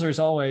 And the answer is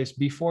always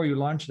before you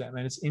launch them,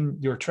 and it's in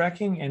your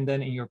tracking and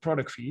then in your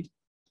product feed.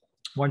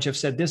 Once you've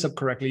set this up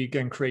correctly, you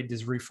can create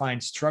this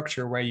refined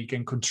structure where you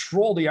can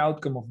control the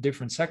outcome of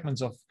different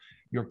segments of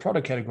your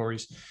product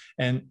categories.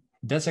 And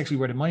that's actually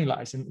where the money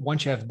lies. And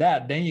once you have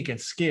that, then you can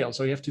scale.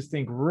 So you have to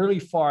think really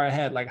far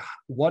ahead, like,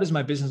 what is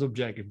my business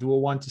objective? Do I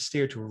want to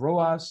steer to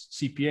ROAS,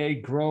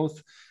 CPA,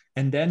 growth?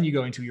 And then you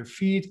go into your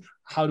feed.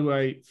 How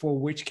do for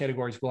which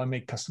categories will I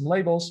make custom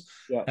labels?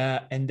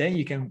 Yeah. And then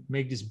you can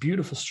make this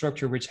beautiful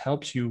structure, which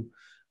helps you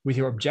with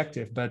your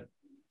objective. But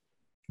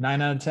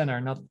 9 out of 10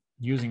 are not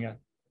using it.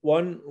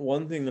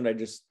 One thing that I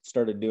just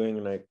started doing,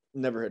 and I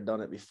never had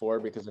done it before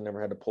because I never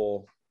had to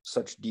pull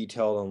such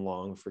detailed and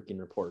long freaking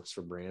reports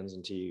for brands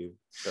until you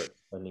start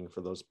spending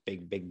for those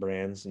big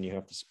brands, and you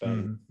have to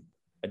spend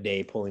a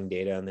day pulling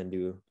data and then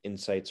do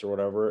insights or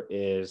whatever,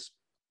 is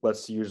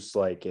let's use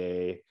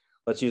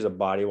a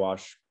body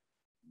wash,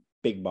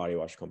 big body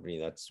wash company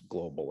that's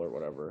global or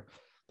whatever.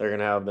 They're going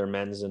to have their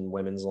men's and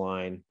women's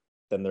line.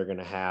 Then they're going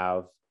to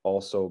have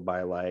also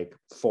by like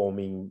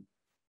foaming,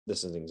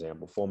 this is an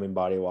example, foaming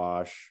body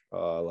wash,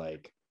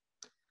 like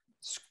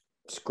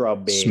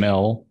scrub base.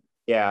 Smell.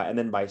 Yeah, and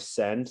then by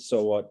scent.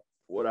 So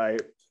I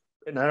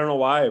don't know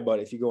why, but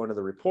if you go into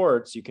the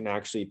reports, you can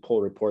actually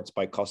pull reports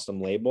by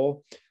custom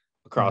label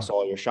across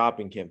all your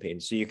shopping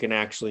campaigns. So you can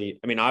actually,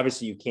 I mean,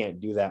 obviously you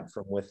can't do that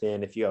from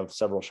within if you have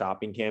several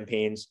shopping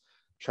campaigns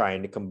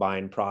trying to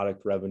combine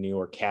product revenue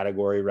or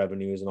category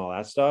revenues and all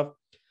that stuff,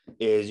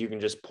 is you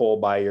can just pull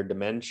by your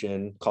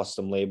dimension,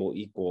 custom label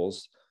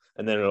equals,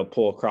 and then it'll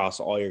pull across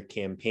all your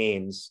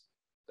campaigns,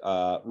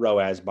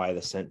 ROAS by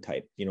the scent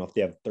type. You know, if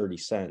they have 30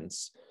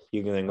 cents,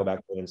 you can then go back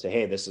and say,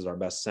 hey, this is our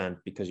best scent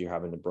because you're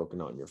having it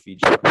broken out in your feed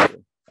structure.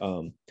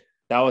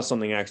 That was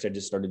something actually I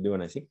just started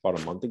doing, I think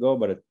about a month ago,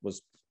 but it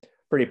was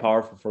pretty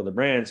powerful for the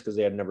brands because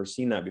they had never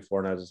seen that before.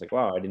 And I was just like,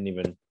 wow,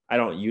 I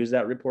don't use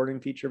that reporting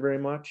feature very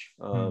much.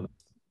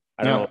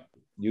 I don't know if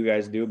you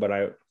guys do, but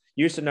I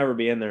used to never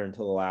be in there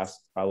until the last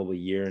probably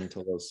year,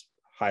 until those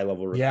high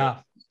level reports.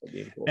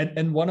 Yeah.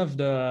 And one of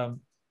the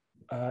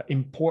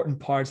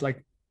important parts,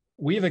 like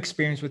we've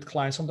experienced with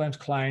clients, sometimes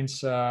clients,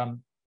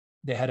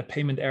 they had a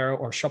payment error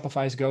or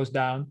Shopify's goes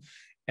down.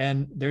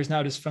 And there's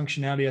now this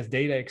functionality as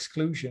data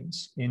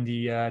exclusions in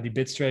the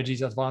bid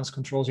strategies, advanced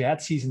controls. You had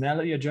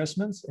seasonality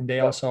adjustments, and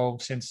they also,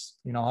 since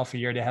half a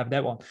year, they have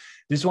that one.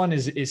 This one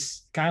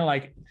is kind of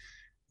like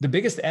the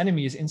biggest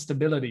enemy is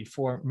instability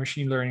for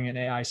machine learning and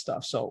AI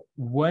stuff. So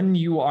when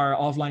you are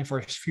offline for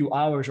a few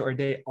hours or a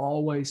day,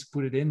 always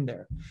put it in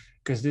there,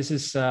 because this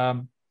is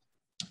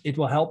it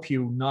will help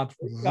you not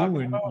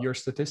ruin your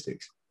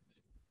statistics.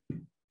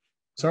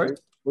 Sorry?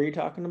 What are you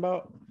talking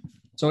about?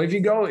 So if you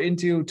go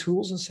into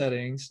tools and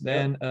settings,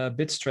 then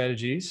bid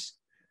strategies,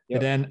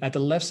 then at the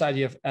left side,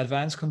 you have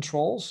advanced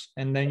controls,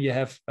 and then you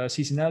have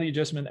seasonality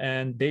adjustment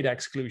and data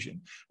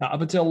exclusion. Now,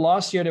 up until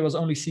last year, there was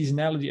only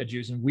seasonality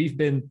adjustment. We've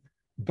been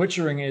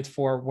butchering it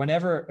for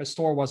whenever a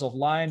store was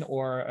offline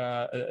or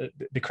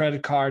the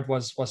credit card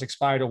was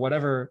expired or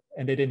whatever,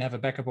 and they didn't have a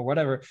backup or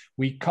whatever,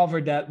 we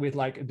covered that with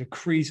like a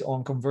decrease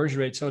on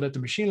conversion rate so that the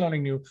machine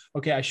learning knew,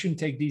 okay, I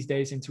shouldn't take these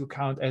days into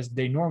account as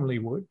they normally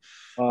would.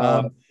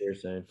 You're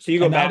saying. So you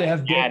go back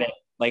and add it.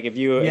 Like if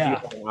you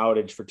have an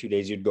outage for 2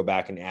 days, you'd go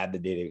back and add the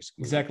data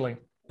exclusion. Exactly.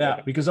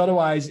 Yeah, because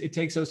otherwise it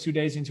takes those 2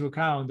 days into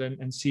account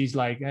and sees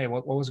like, hey,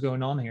 what was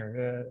going on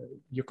here?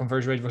 Your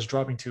conversion rate was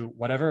dropping to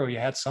whatever, or you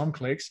had some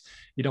clicks.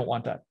 You don't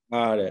want that.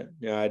 Got it.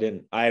 Yeah,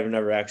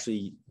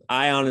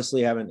 I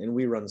honestly haven't, and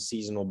we run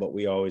seasonal, but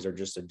we always are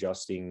just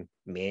adjusting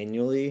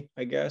manually,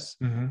 I guess.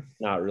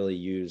 Not really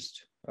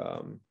used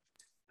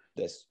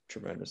this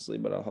tremendously,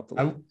 but I'll have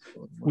to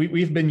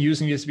we've been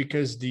using this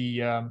because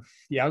the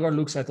algorithm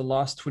looks at the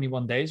last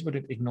 21 days, but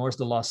it ignores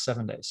the last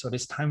 7 days. So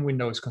this time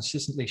window is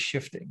consistently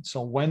shifting.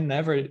 So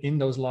whenever in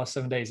those last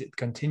 7 days, it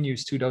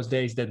continues to those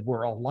days that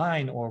were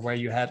online or where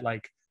you had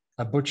like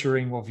a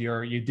butchering of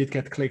you did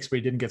get clicks, but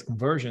you didn't get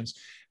conversions.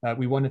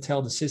 We want to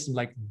tell the system,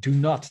 like, do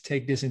not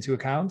take this into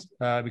account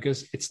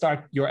because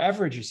your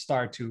averages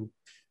start to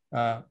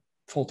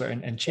falter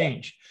and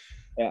change.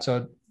 Yeah.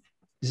 So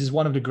this is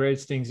one of the great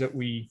things that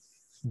we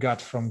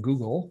got from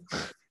Google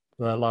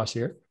last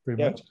year,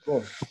 pretty much.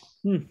 Cool.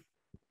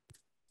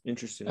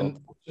 Interesting. And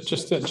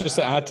just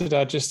to add to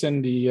that, just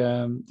in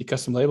the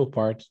custom label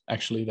part,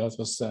 actually, that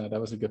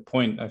was a good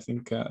point. I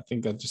think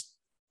that just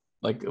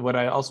like what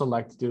I also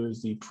like to do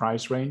is the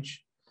price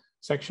range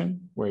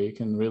section, where you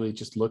can really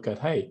just look at,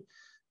 hey,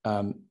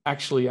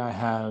 actually I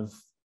have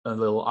a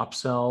little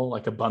upsell,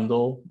 like a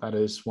bundle that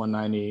is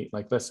 $190,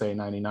 like let's say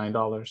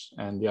 $99,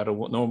 and the other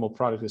normal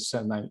product is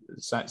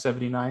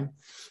 $79,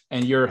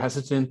 and you're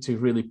hesitant to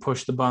really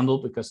push the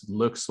bundle because it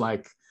looks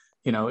like,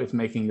 you know, it's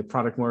making the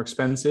product more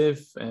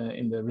expensive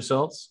in the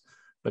results.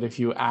 But if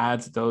you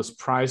add those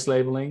price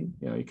labeling,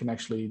 you know, you can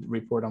actually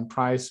report on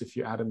price. If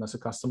you add them as a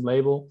custom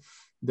label,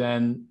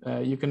 then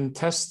you can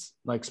test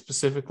like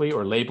specifically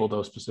or label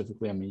those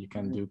specifically. I mean, you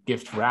can do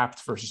gift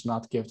wrapped versus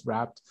not gift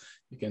wrapped.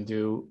 You can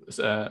do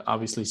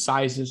obviously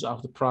sizes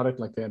of the product,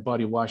 like the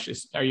body wash.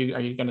 Are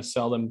you going to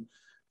sell them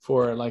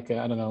for like,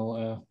 I don't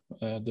know,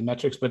 the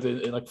metrics, but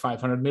like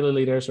 500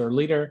 milliliters or a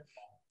liter,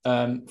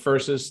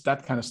 versus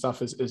that kind of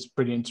stuff is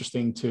pretty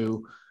interesting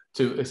to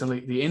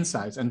exactly the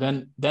insights. And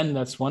then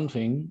that's one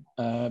thing,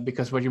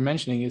 because what you're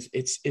mentioning is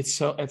it's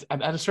so at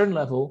a certain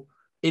level,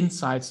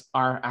 insights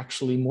are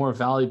actually more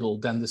valuable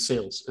than the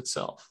sales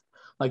itself.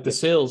 Like the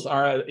sales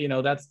are, you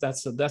know,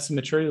 that's a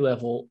maturity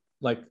level,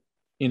 like,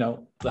 you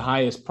know, the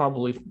highest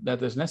probably that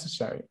is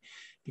necessary,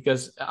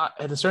 because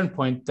at a certain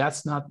point,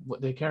 that's not what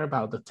they care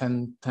about. The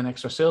 10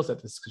 extra sales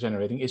that it's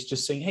generating is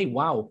just saying, hey,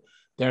 wow,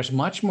 there's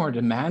much more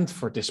demand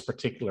for this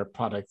particular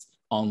product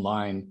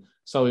online.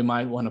 So we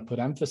might want to put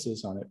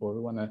emphasis on it, or we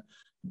want to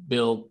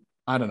build,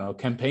 I don't know,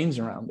 campaigns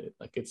around it.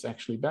 Like it's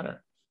actually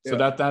better. So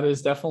that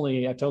is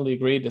definitely, I totally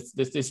agree.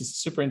 This is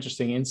super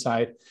interesting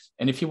insight.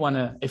 And if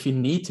you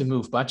need to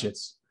move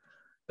budgets,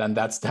 then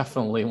that's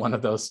definitely one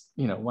of those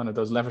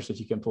levers that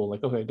you can pull.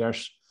 Like, okay,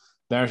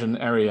 there's an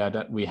area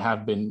that we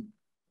have been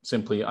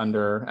simply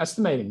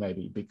underestimating,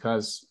 maybe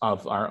because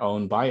of our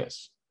own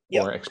bias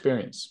or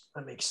experience.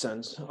 That makes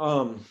sense.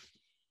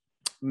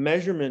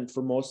 Measurement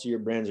for most of your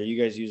brands, are you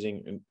guys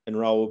using, and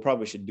Raul, we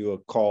probably should do a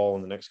call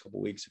in the next couple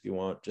of weeks if you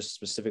want, just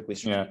specifically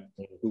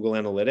Google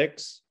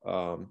Analytics.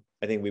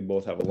 I think we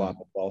both have a lot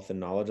of wealth and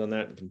knowledge on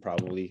that and can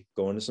probably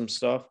go into some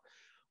stuff.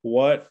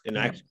 And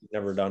actually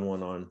never done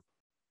one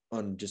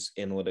on just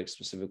analytics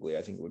specifically.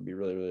 I think it would be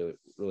really, really,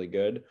 really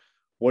good.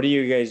 What are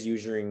you guys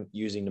using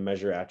to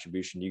measure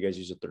attribution? Do you guys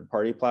use a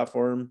third-party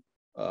platform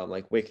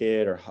like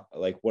Wicked, or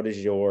like what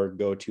is your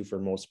go-to for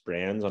most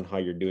brands on how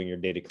you're doing your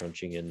data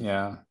crunching? And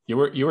you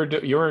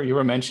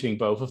were mentioning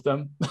both of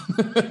them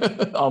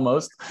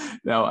almost.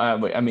 No,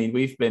 I mean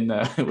we've been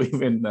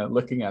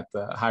looking at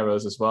the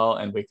Hyros as well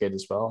and Wicked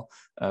as well.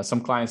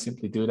 Some clients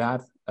simply do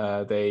that.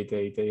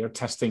 They are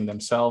testing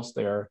themselves.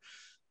 They are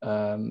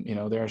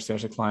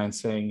there's a client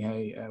saying,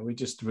 hey, we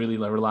just really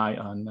rely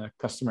on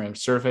customer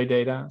survey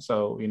data.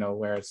 So, you know,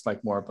 where it's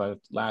like more about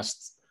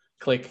last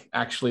click,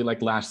 actually like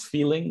last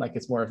feeling, like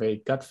it's more of a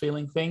gut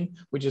feeling thing,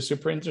 which is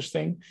super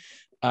interesting.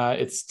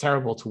 It's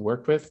terrible to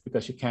work with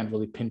because you can't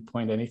really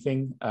pinpoint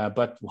anything.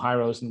 But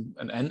Hyros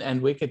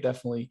and Wicked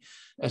definitely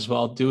as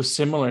well do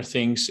similar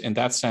things in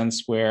that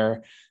sense,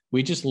 where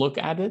we just look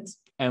at it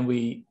and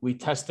we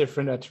test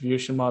different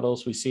attribution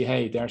models. We see,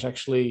 hey, there's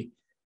actually,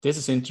 this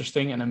is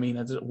interesting. And I mean,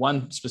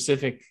 one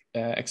specific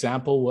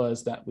example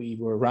was that we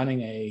were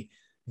running a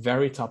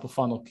very top of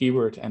funnel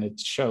keyword and it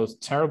shows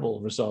terrible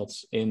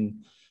results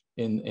in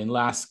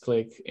last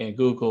click in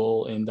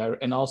Google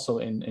and also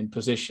in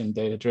position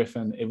data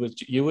driven.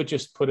 You would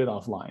just put it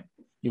offline.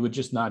 You would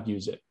just not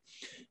use it.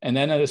 And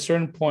then at a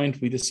certain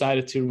point, we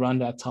decided to run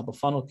that top of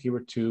funnel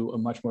keyword to a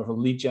much more of a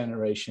lead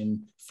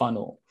generation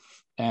funnel.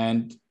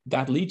 And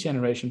that lead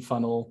generation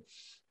funnel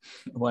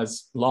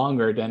was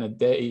longer than a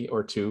day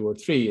or 2 or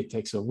 3. It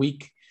takes a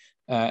week.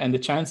 And the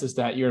chances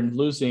that you're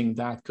losing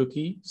that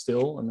cookie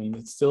still, I mean,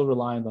 it's still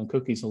reliant on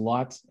cookies a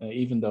lot,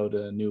 even though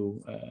the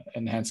new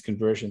enhanced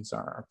conversions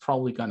are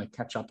probably going to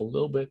catch up a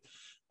little bit.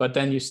 But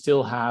then you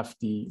still have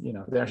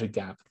there's a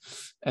gap.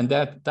 And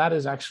that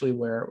is actually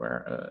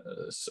where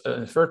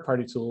a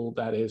third-party tool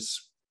that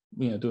is,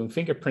 doing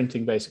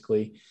fingerprinting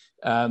basically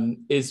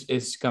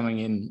is coming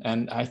in.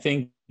 And I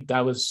think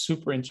that was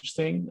super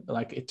interesting.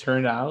 Like it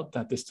turned out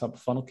that this top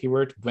of funnel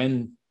keyword,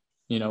 when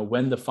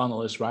the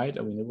funnel is right,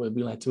 I mean,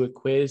 we led to a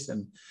quiz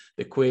and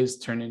the quiz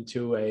turned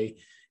into a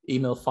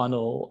email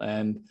funnel,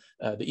 and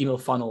the email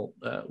funnel,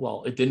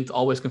 it didn't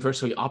always convert.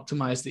 So we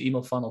optimized the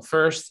email funnel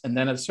first. And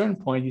then at a certain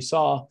point you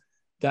saw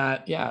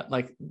that,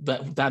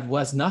 that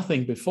was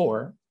nothing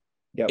before.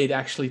 Yep. It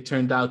actually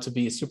turned out to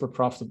be a super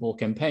profitable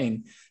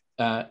campaign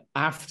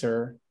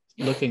after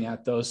looking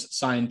at those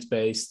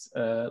science-based,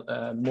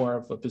 more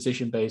of a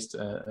position-based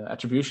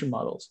attribution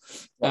models.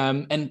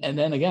 And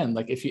then again,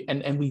 like if you,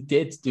 and we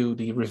did do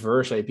the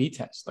reverse A/B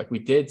test, like we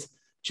did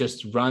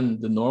just run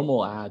the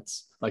normal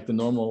ads, like the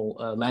normal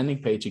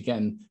landing page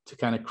again, to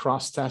kind of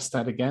cross-test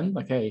that again.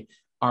 Like, hey,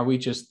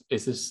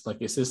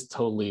 is this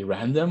totally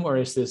random, or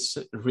is this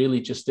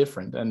really just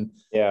different? And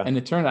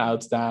it turned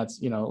out that,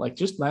 like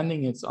just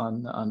landing it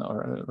on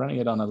or running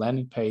it on a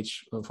landing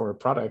page for a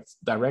product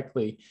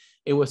directly,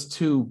 it was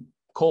too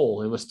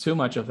cold. It was too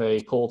much of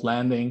a cold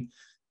landing.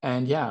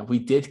 And yeah, we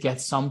did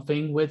get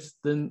something with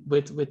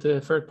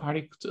the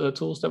third-party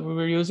tools that we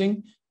were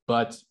using,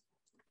 but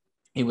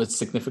it was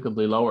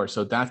significantly lower.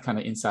 So that kind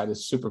of insight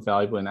is super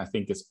valuable, and I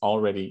think it's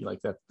already like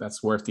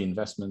that's worth the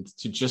investment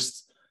to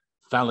just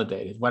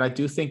validate it. What I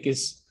do think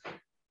is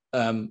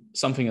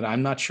something that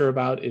I'm not sure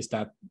about is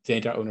that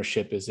data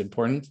ownership is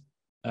important,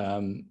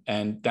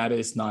 and that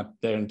is not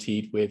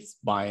guaranteed with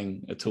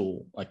buying a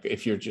tool. Like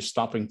if you're just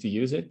stopping to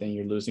use it, then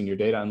you're losing your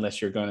data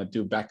unless you're going to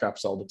do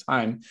backups all the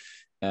time.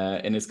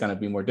 And it's going to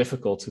be more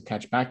difficult to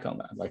catch back on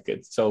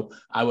that. So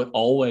I would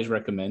always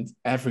recommend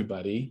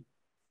everybody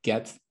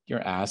get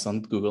your ass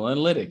on Google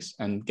Analytics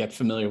and get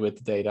familiar with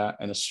the data,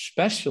 and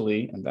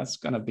especially, and that's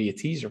going to be a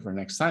teaser for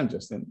next time,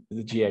 Justin,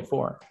 the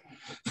GA4.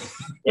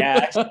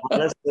 Yeah,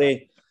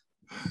 honestly,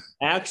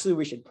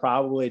 we should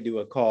probably do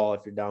a call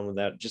if you're down with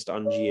that, just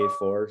on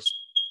GA4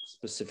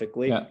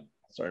 specifically. Yeah.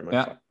 Sorry,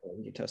 my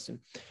testing.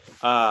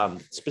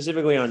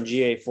 Specifically on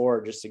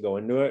GA4, just to go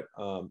into it.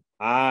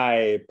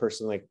 I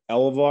personally like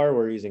Elevar.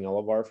 We're using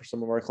Elevar for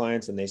some of our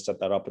clients, and they set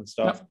that up and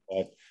stuff.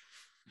 But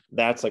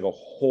that's like a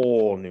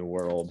whole new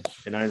world,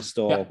 and I'm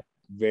still I've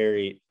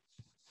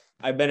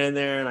been in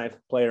there and I've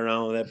played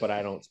around with it, but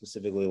I don't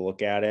specifically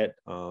look at it.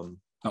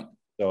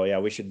 So yeah,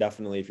 we should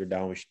definitely, if you're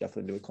down, we should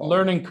definitely do a call.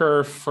 Learning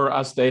curve for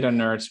us data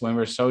nerds when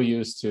we're so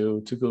used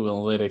to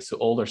Google Analytics, to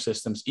older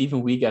systems.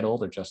 Even we get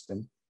older,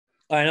 Justin.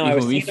 I know.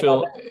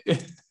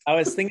 I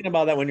was thinking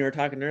about that when you were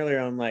talking earlier.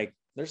 I'm like,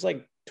 there's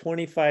like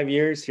 25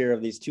 years here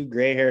of these two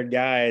gray-haired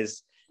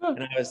guys,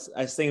 and I was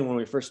thinking when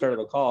we first started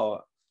the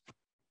call,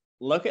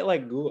 look at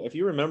like Google. If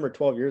you remember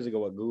 12 years ago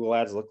what Google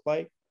Ads looked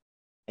like,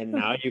 and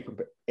now you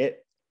compare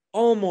it,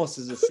 almost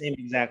is the same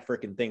exact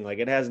freaking thing. Like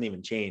it hasn't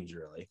even changed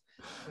really.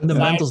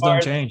 Fundamentals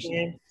don't change.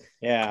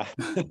 Yeah.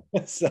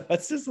 So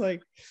it's just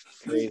like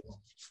crazy.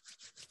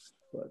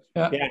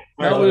 But,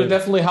 we'll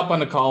definitely hop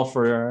on the call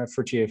for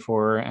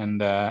GA4,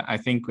 and I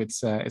think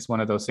it's one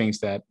of those things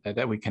that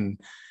we can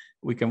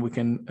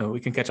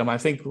catch up. I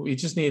think we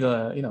just need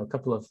a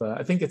couple of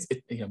I think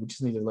we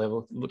just need a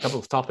couple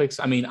of topics.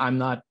 I mean, I'm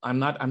not going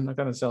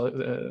to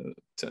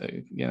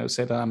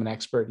say that I'm an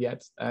expert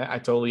yet. I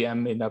totally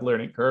am in that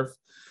learning curve,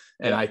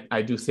 and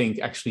I do think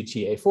actually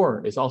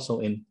GA4 is also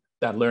in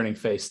that learning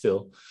phase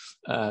still,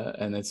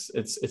 and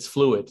it's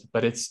fluid,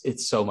 but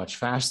it's so much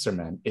faster,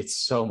 man. It's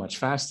so much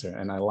faster,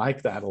 and I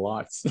like that a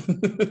lot.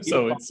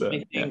 So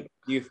do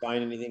you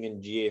find anything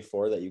in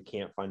GA4 that you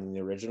can't find in the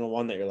original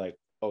one that you're like,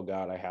 oh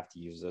God, I have to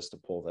use this to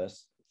pull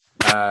this?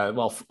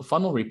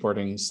 Funnel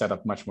reporting set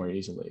up much more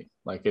easily.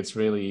 Like it's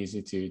really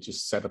easy to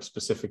just set up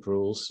specific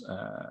rules.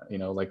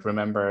 Like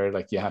remember,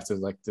 like you have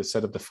to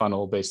set up the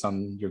funnel based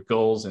on your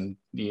goals and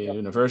the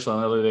universal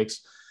analytics,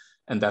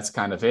 and that's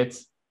kind of it.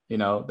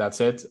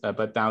 That's it.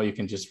 But now you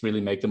can just really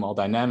make them all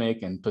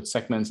dynamic and put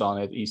segments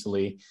on it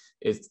easily.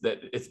 It's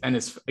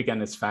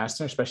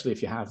faster, especially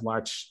if you have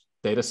large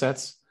data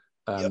sets.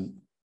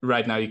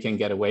 Right now you can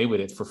get away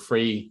with it for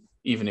free,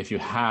 even if you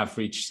have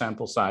reached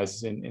sample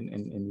sizes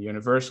in the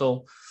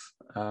universal.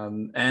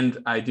 And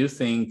I do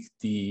think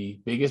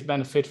the biggest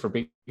benefit for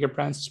bigger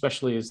brands,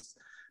 especially, is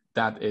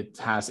that it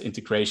has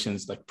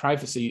integrations like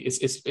privacy.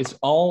 It's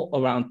all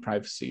around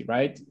privacy,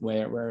 right?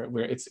 Where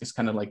it's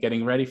kind of like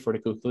getting ready for the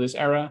cookieless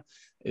era.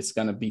 It's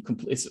going to be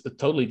it's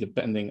totally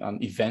depending on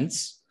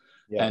events,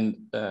 and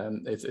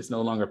it's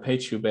no longer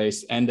page view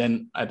based. And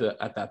then at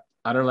that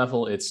other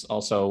level, it's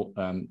also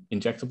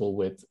injectable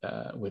with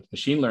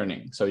machine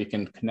learning, so you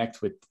can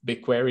connect with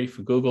BigQuery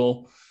for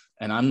Google.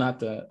 And I'm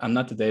not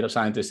the data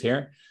scientist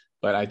here,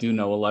 but I do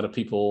know a lot of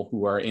people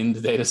who are in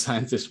the data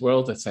scientist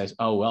world that says,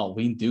 oh, well,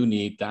 we do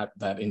need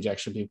that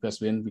injection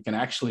because we can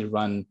actually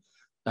run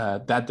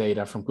that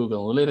data from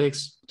Google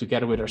Analytics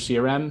together with our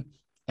CRM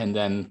and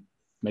then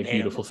make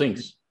beautiful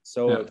things.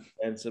 So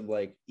expensive,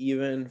 like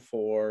even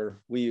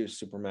we use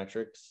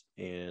Supermetrics,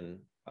 and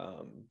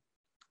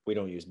we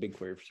don't use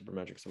BigQuery for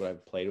Supermetrics, but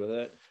I've played with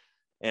it.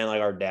 And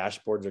like our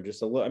dashboards are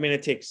just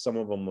it takes some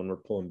of them when we're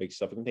pulling big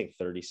stuff. It can take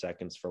 30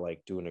 seconds for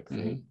like doing a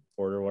create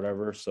report or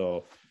whatever.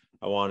 So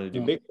I wanted to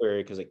do BigQuery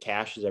because it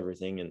caches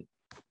everything, and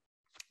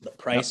the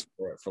price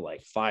for it for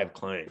like 5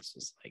 clients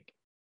is like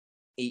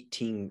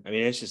 18. I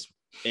mean, it's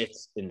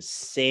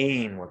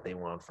insane what they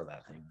want for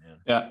that thing, man.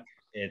 Yeah,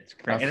 it's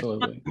crazy.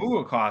 Absolutely. And it's not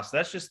Google cost.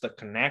 That's just the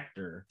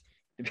connector.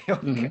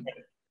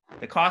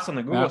 The cost on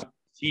the Google is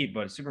cheap,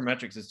 but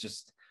Supermetrics is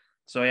just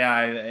so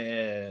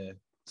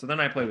so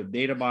then I play with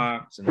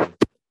DataBox and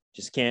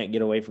just can't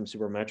get away from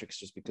Supermetrics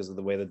just because of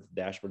the way that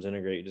the dashboards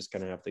integrate. You just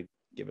kind of have to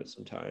give it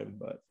some time.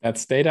 But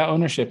that's data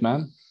ownership,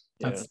 man.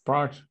 That's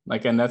part.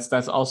 And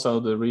that's also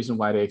the reason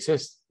why they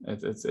exist.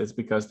 It's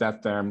because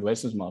that's their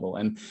business model.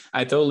 And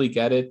I totally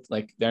get it.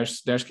 Like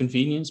there's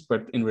convenience,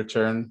 but in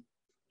return,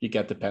 you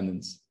get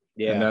dependence.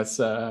 Yeah. And that's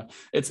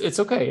it's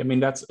okay. I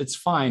mean, it's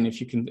fine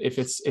if you can, if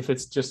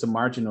it's just a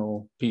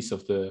marginal piece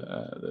of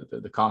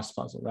the cost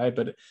puzzle, right?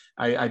 But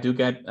I do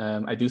get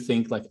I do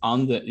think like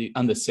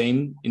in the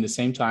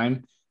same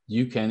time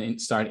you can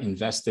start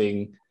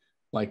investing,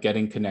 like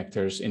getting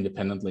connectors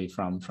independently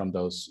from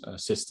those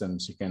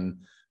systems. You can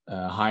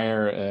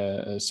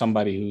hire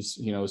somebody who's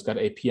got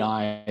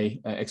API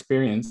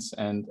experience,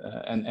 and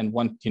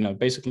one,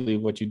 basically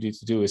what you need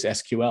to do is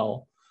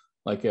SQL,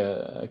 like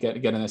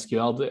get an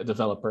SQL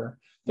developer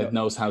that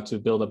knows how to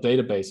build up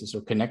databases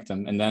or connect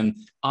them. And then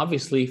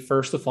obviously,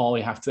 first of all,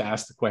 you have to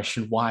ask the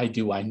question, why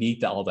do I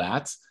need all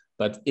that?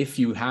 But if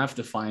you have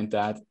defined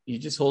that, you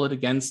just hold it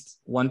against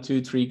 1,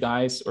 2, 3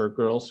 guys or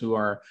girls who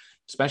are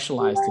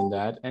specialized in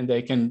that, and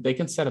they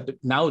can set up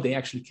now they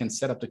actually can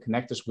set up the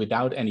connectors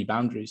without any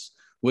boundaries,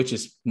 which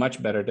is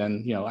much better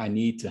than, I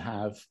need to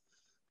have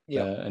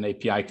an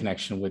API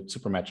connection with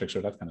Supermetrics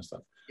or that kind of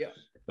stuff.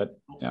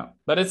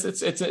 But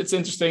it's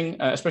interesting,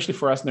 especially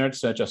for us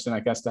nerds, Justin. I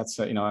guess that's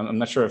I'm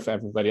not sure if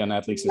everybody on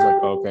AthLeaks is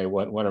like, okay,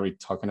 what are we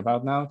talking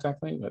about now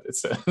exactly? But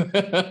it's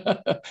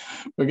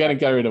we're getting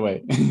carried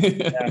away.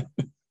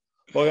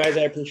 Well, guys,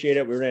 I appreciate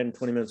it. We ran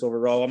 20 minutes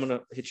overall. I'm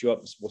gonna hit you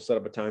up. We'll set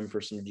up a time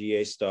for some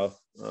GA stuff.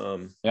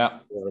 Over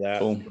that.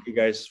 Cool. Thank you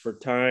guys for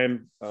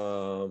time.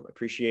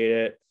 Appreciate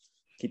it.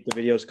 Keep the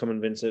videos coming,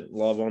 Vincent.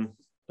 Love them.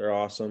 They're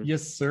awesome.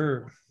 Yes,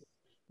 sir.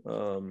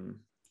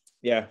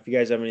 If you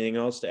guys have anything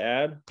else to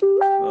add,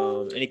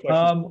 any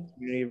questions?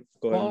 Go ahead.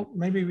 Well,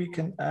 maybe we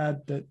can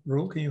add that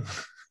rule. Can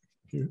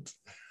you?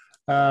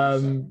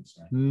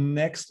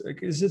 Next,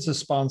 is it a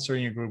sponsor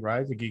in your group,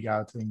 right? The Geek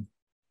Out thing.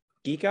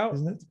 Geek Out,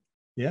 isn't it?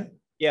 Yeah.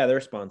 Yeah, they're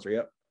a sponsor.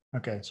 Yep.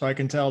 Okay, so I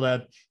can tell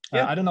that.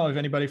 I don't know if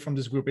anybody from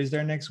this group is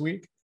there next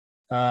week.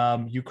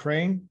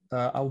 Ukraine,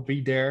 I'll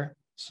be there.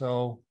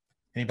 So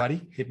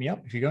anybody, hit me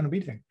up if you're going to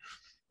be there.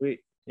 Sweet.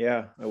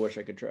 Yeah, I wish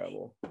I could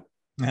travel.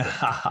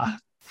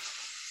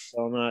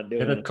 So I'm not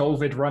doing it.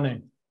 COVID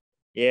running.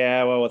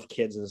 Yeah, well, with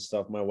kids and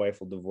stuff, my wife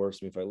will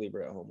divorce me if I leave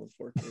her at home with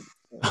 4 kids.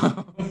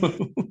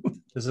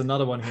 There's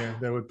another one here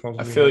that would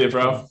probably. I feel you,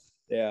 bro.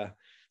 Yeah,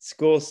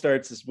 school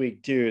starts this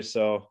week too,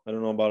 so I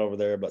don't know about over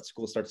there, but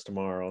school starts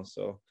tomorrow.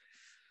 So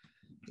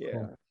yeah,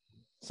 cool.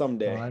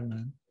 Someday. All right,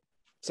 man.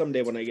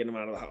 Someday when I get them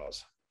out of the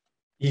house.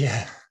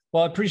 Yeah.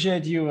 Well, I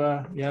appreciate you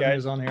having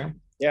us on here.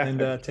 Yeah.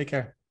 And take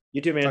care.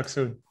 You too, man. Talk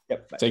soon.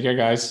 Yep. Bye. Take care,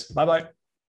 guys. Bye-bye.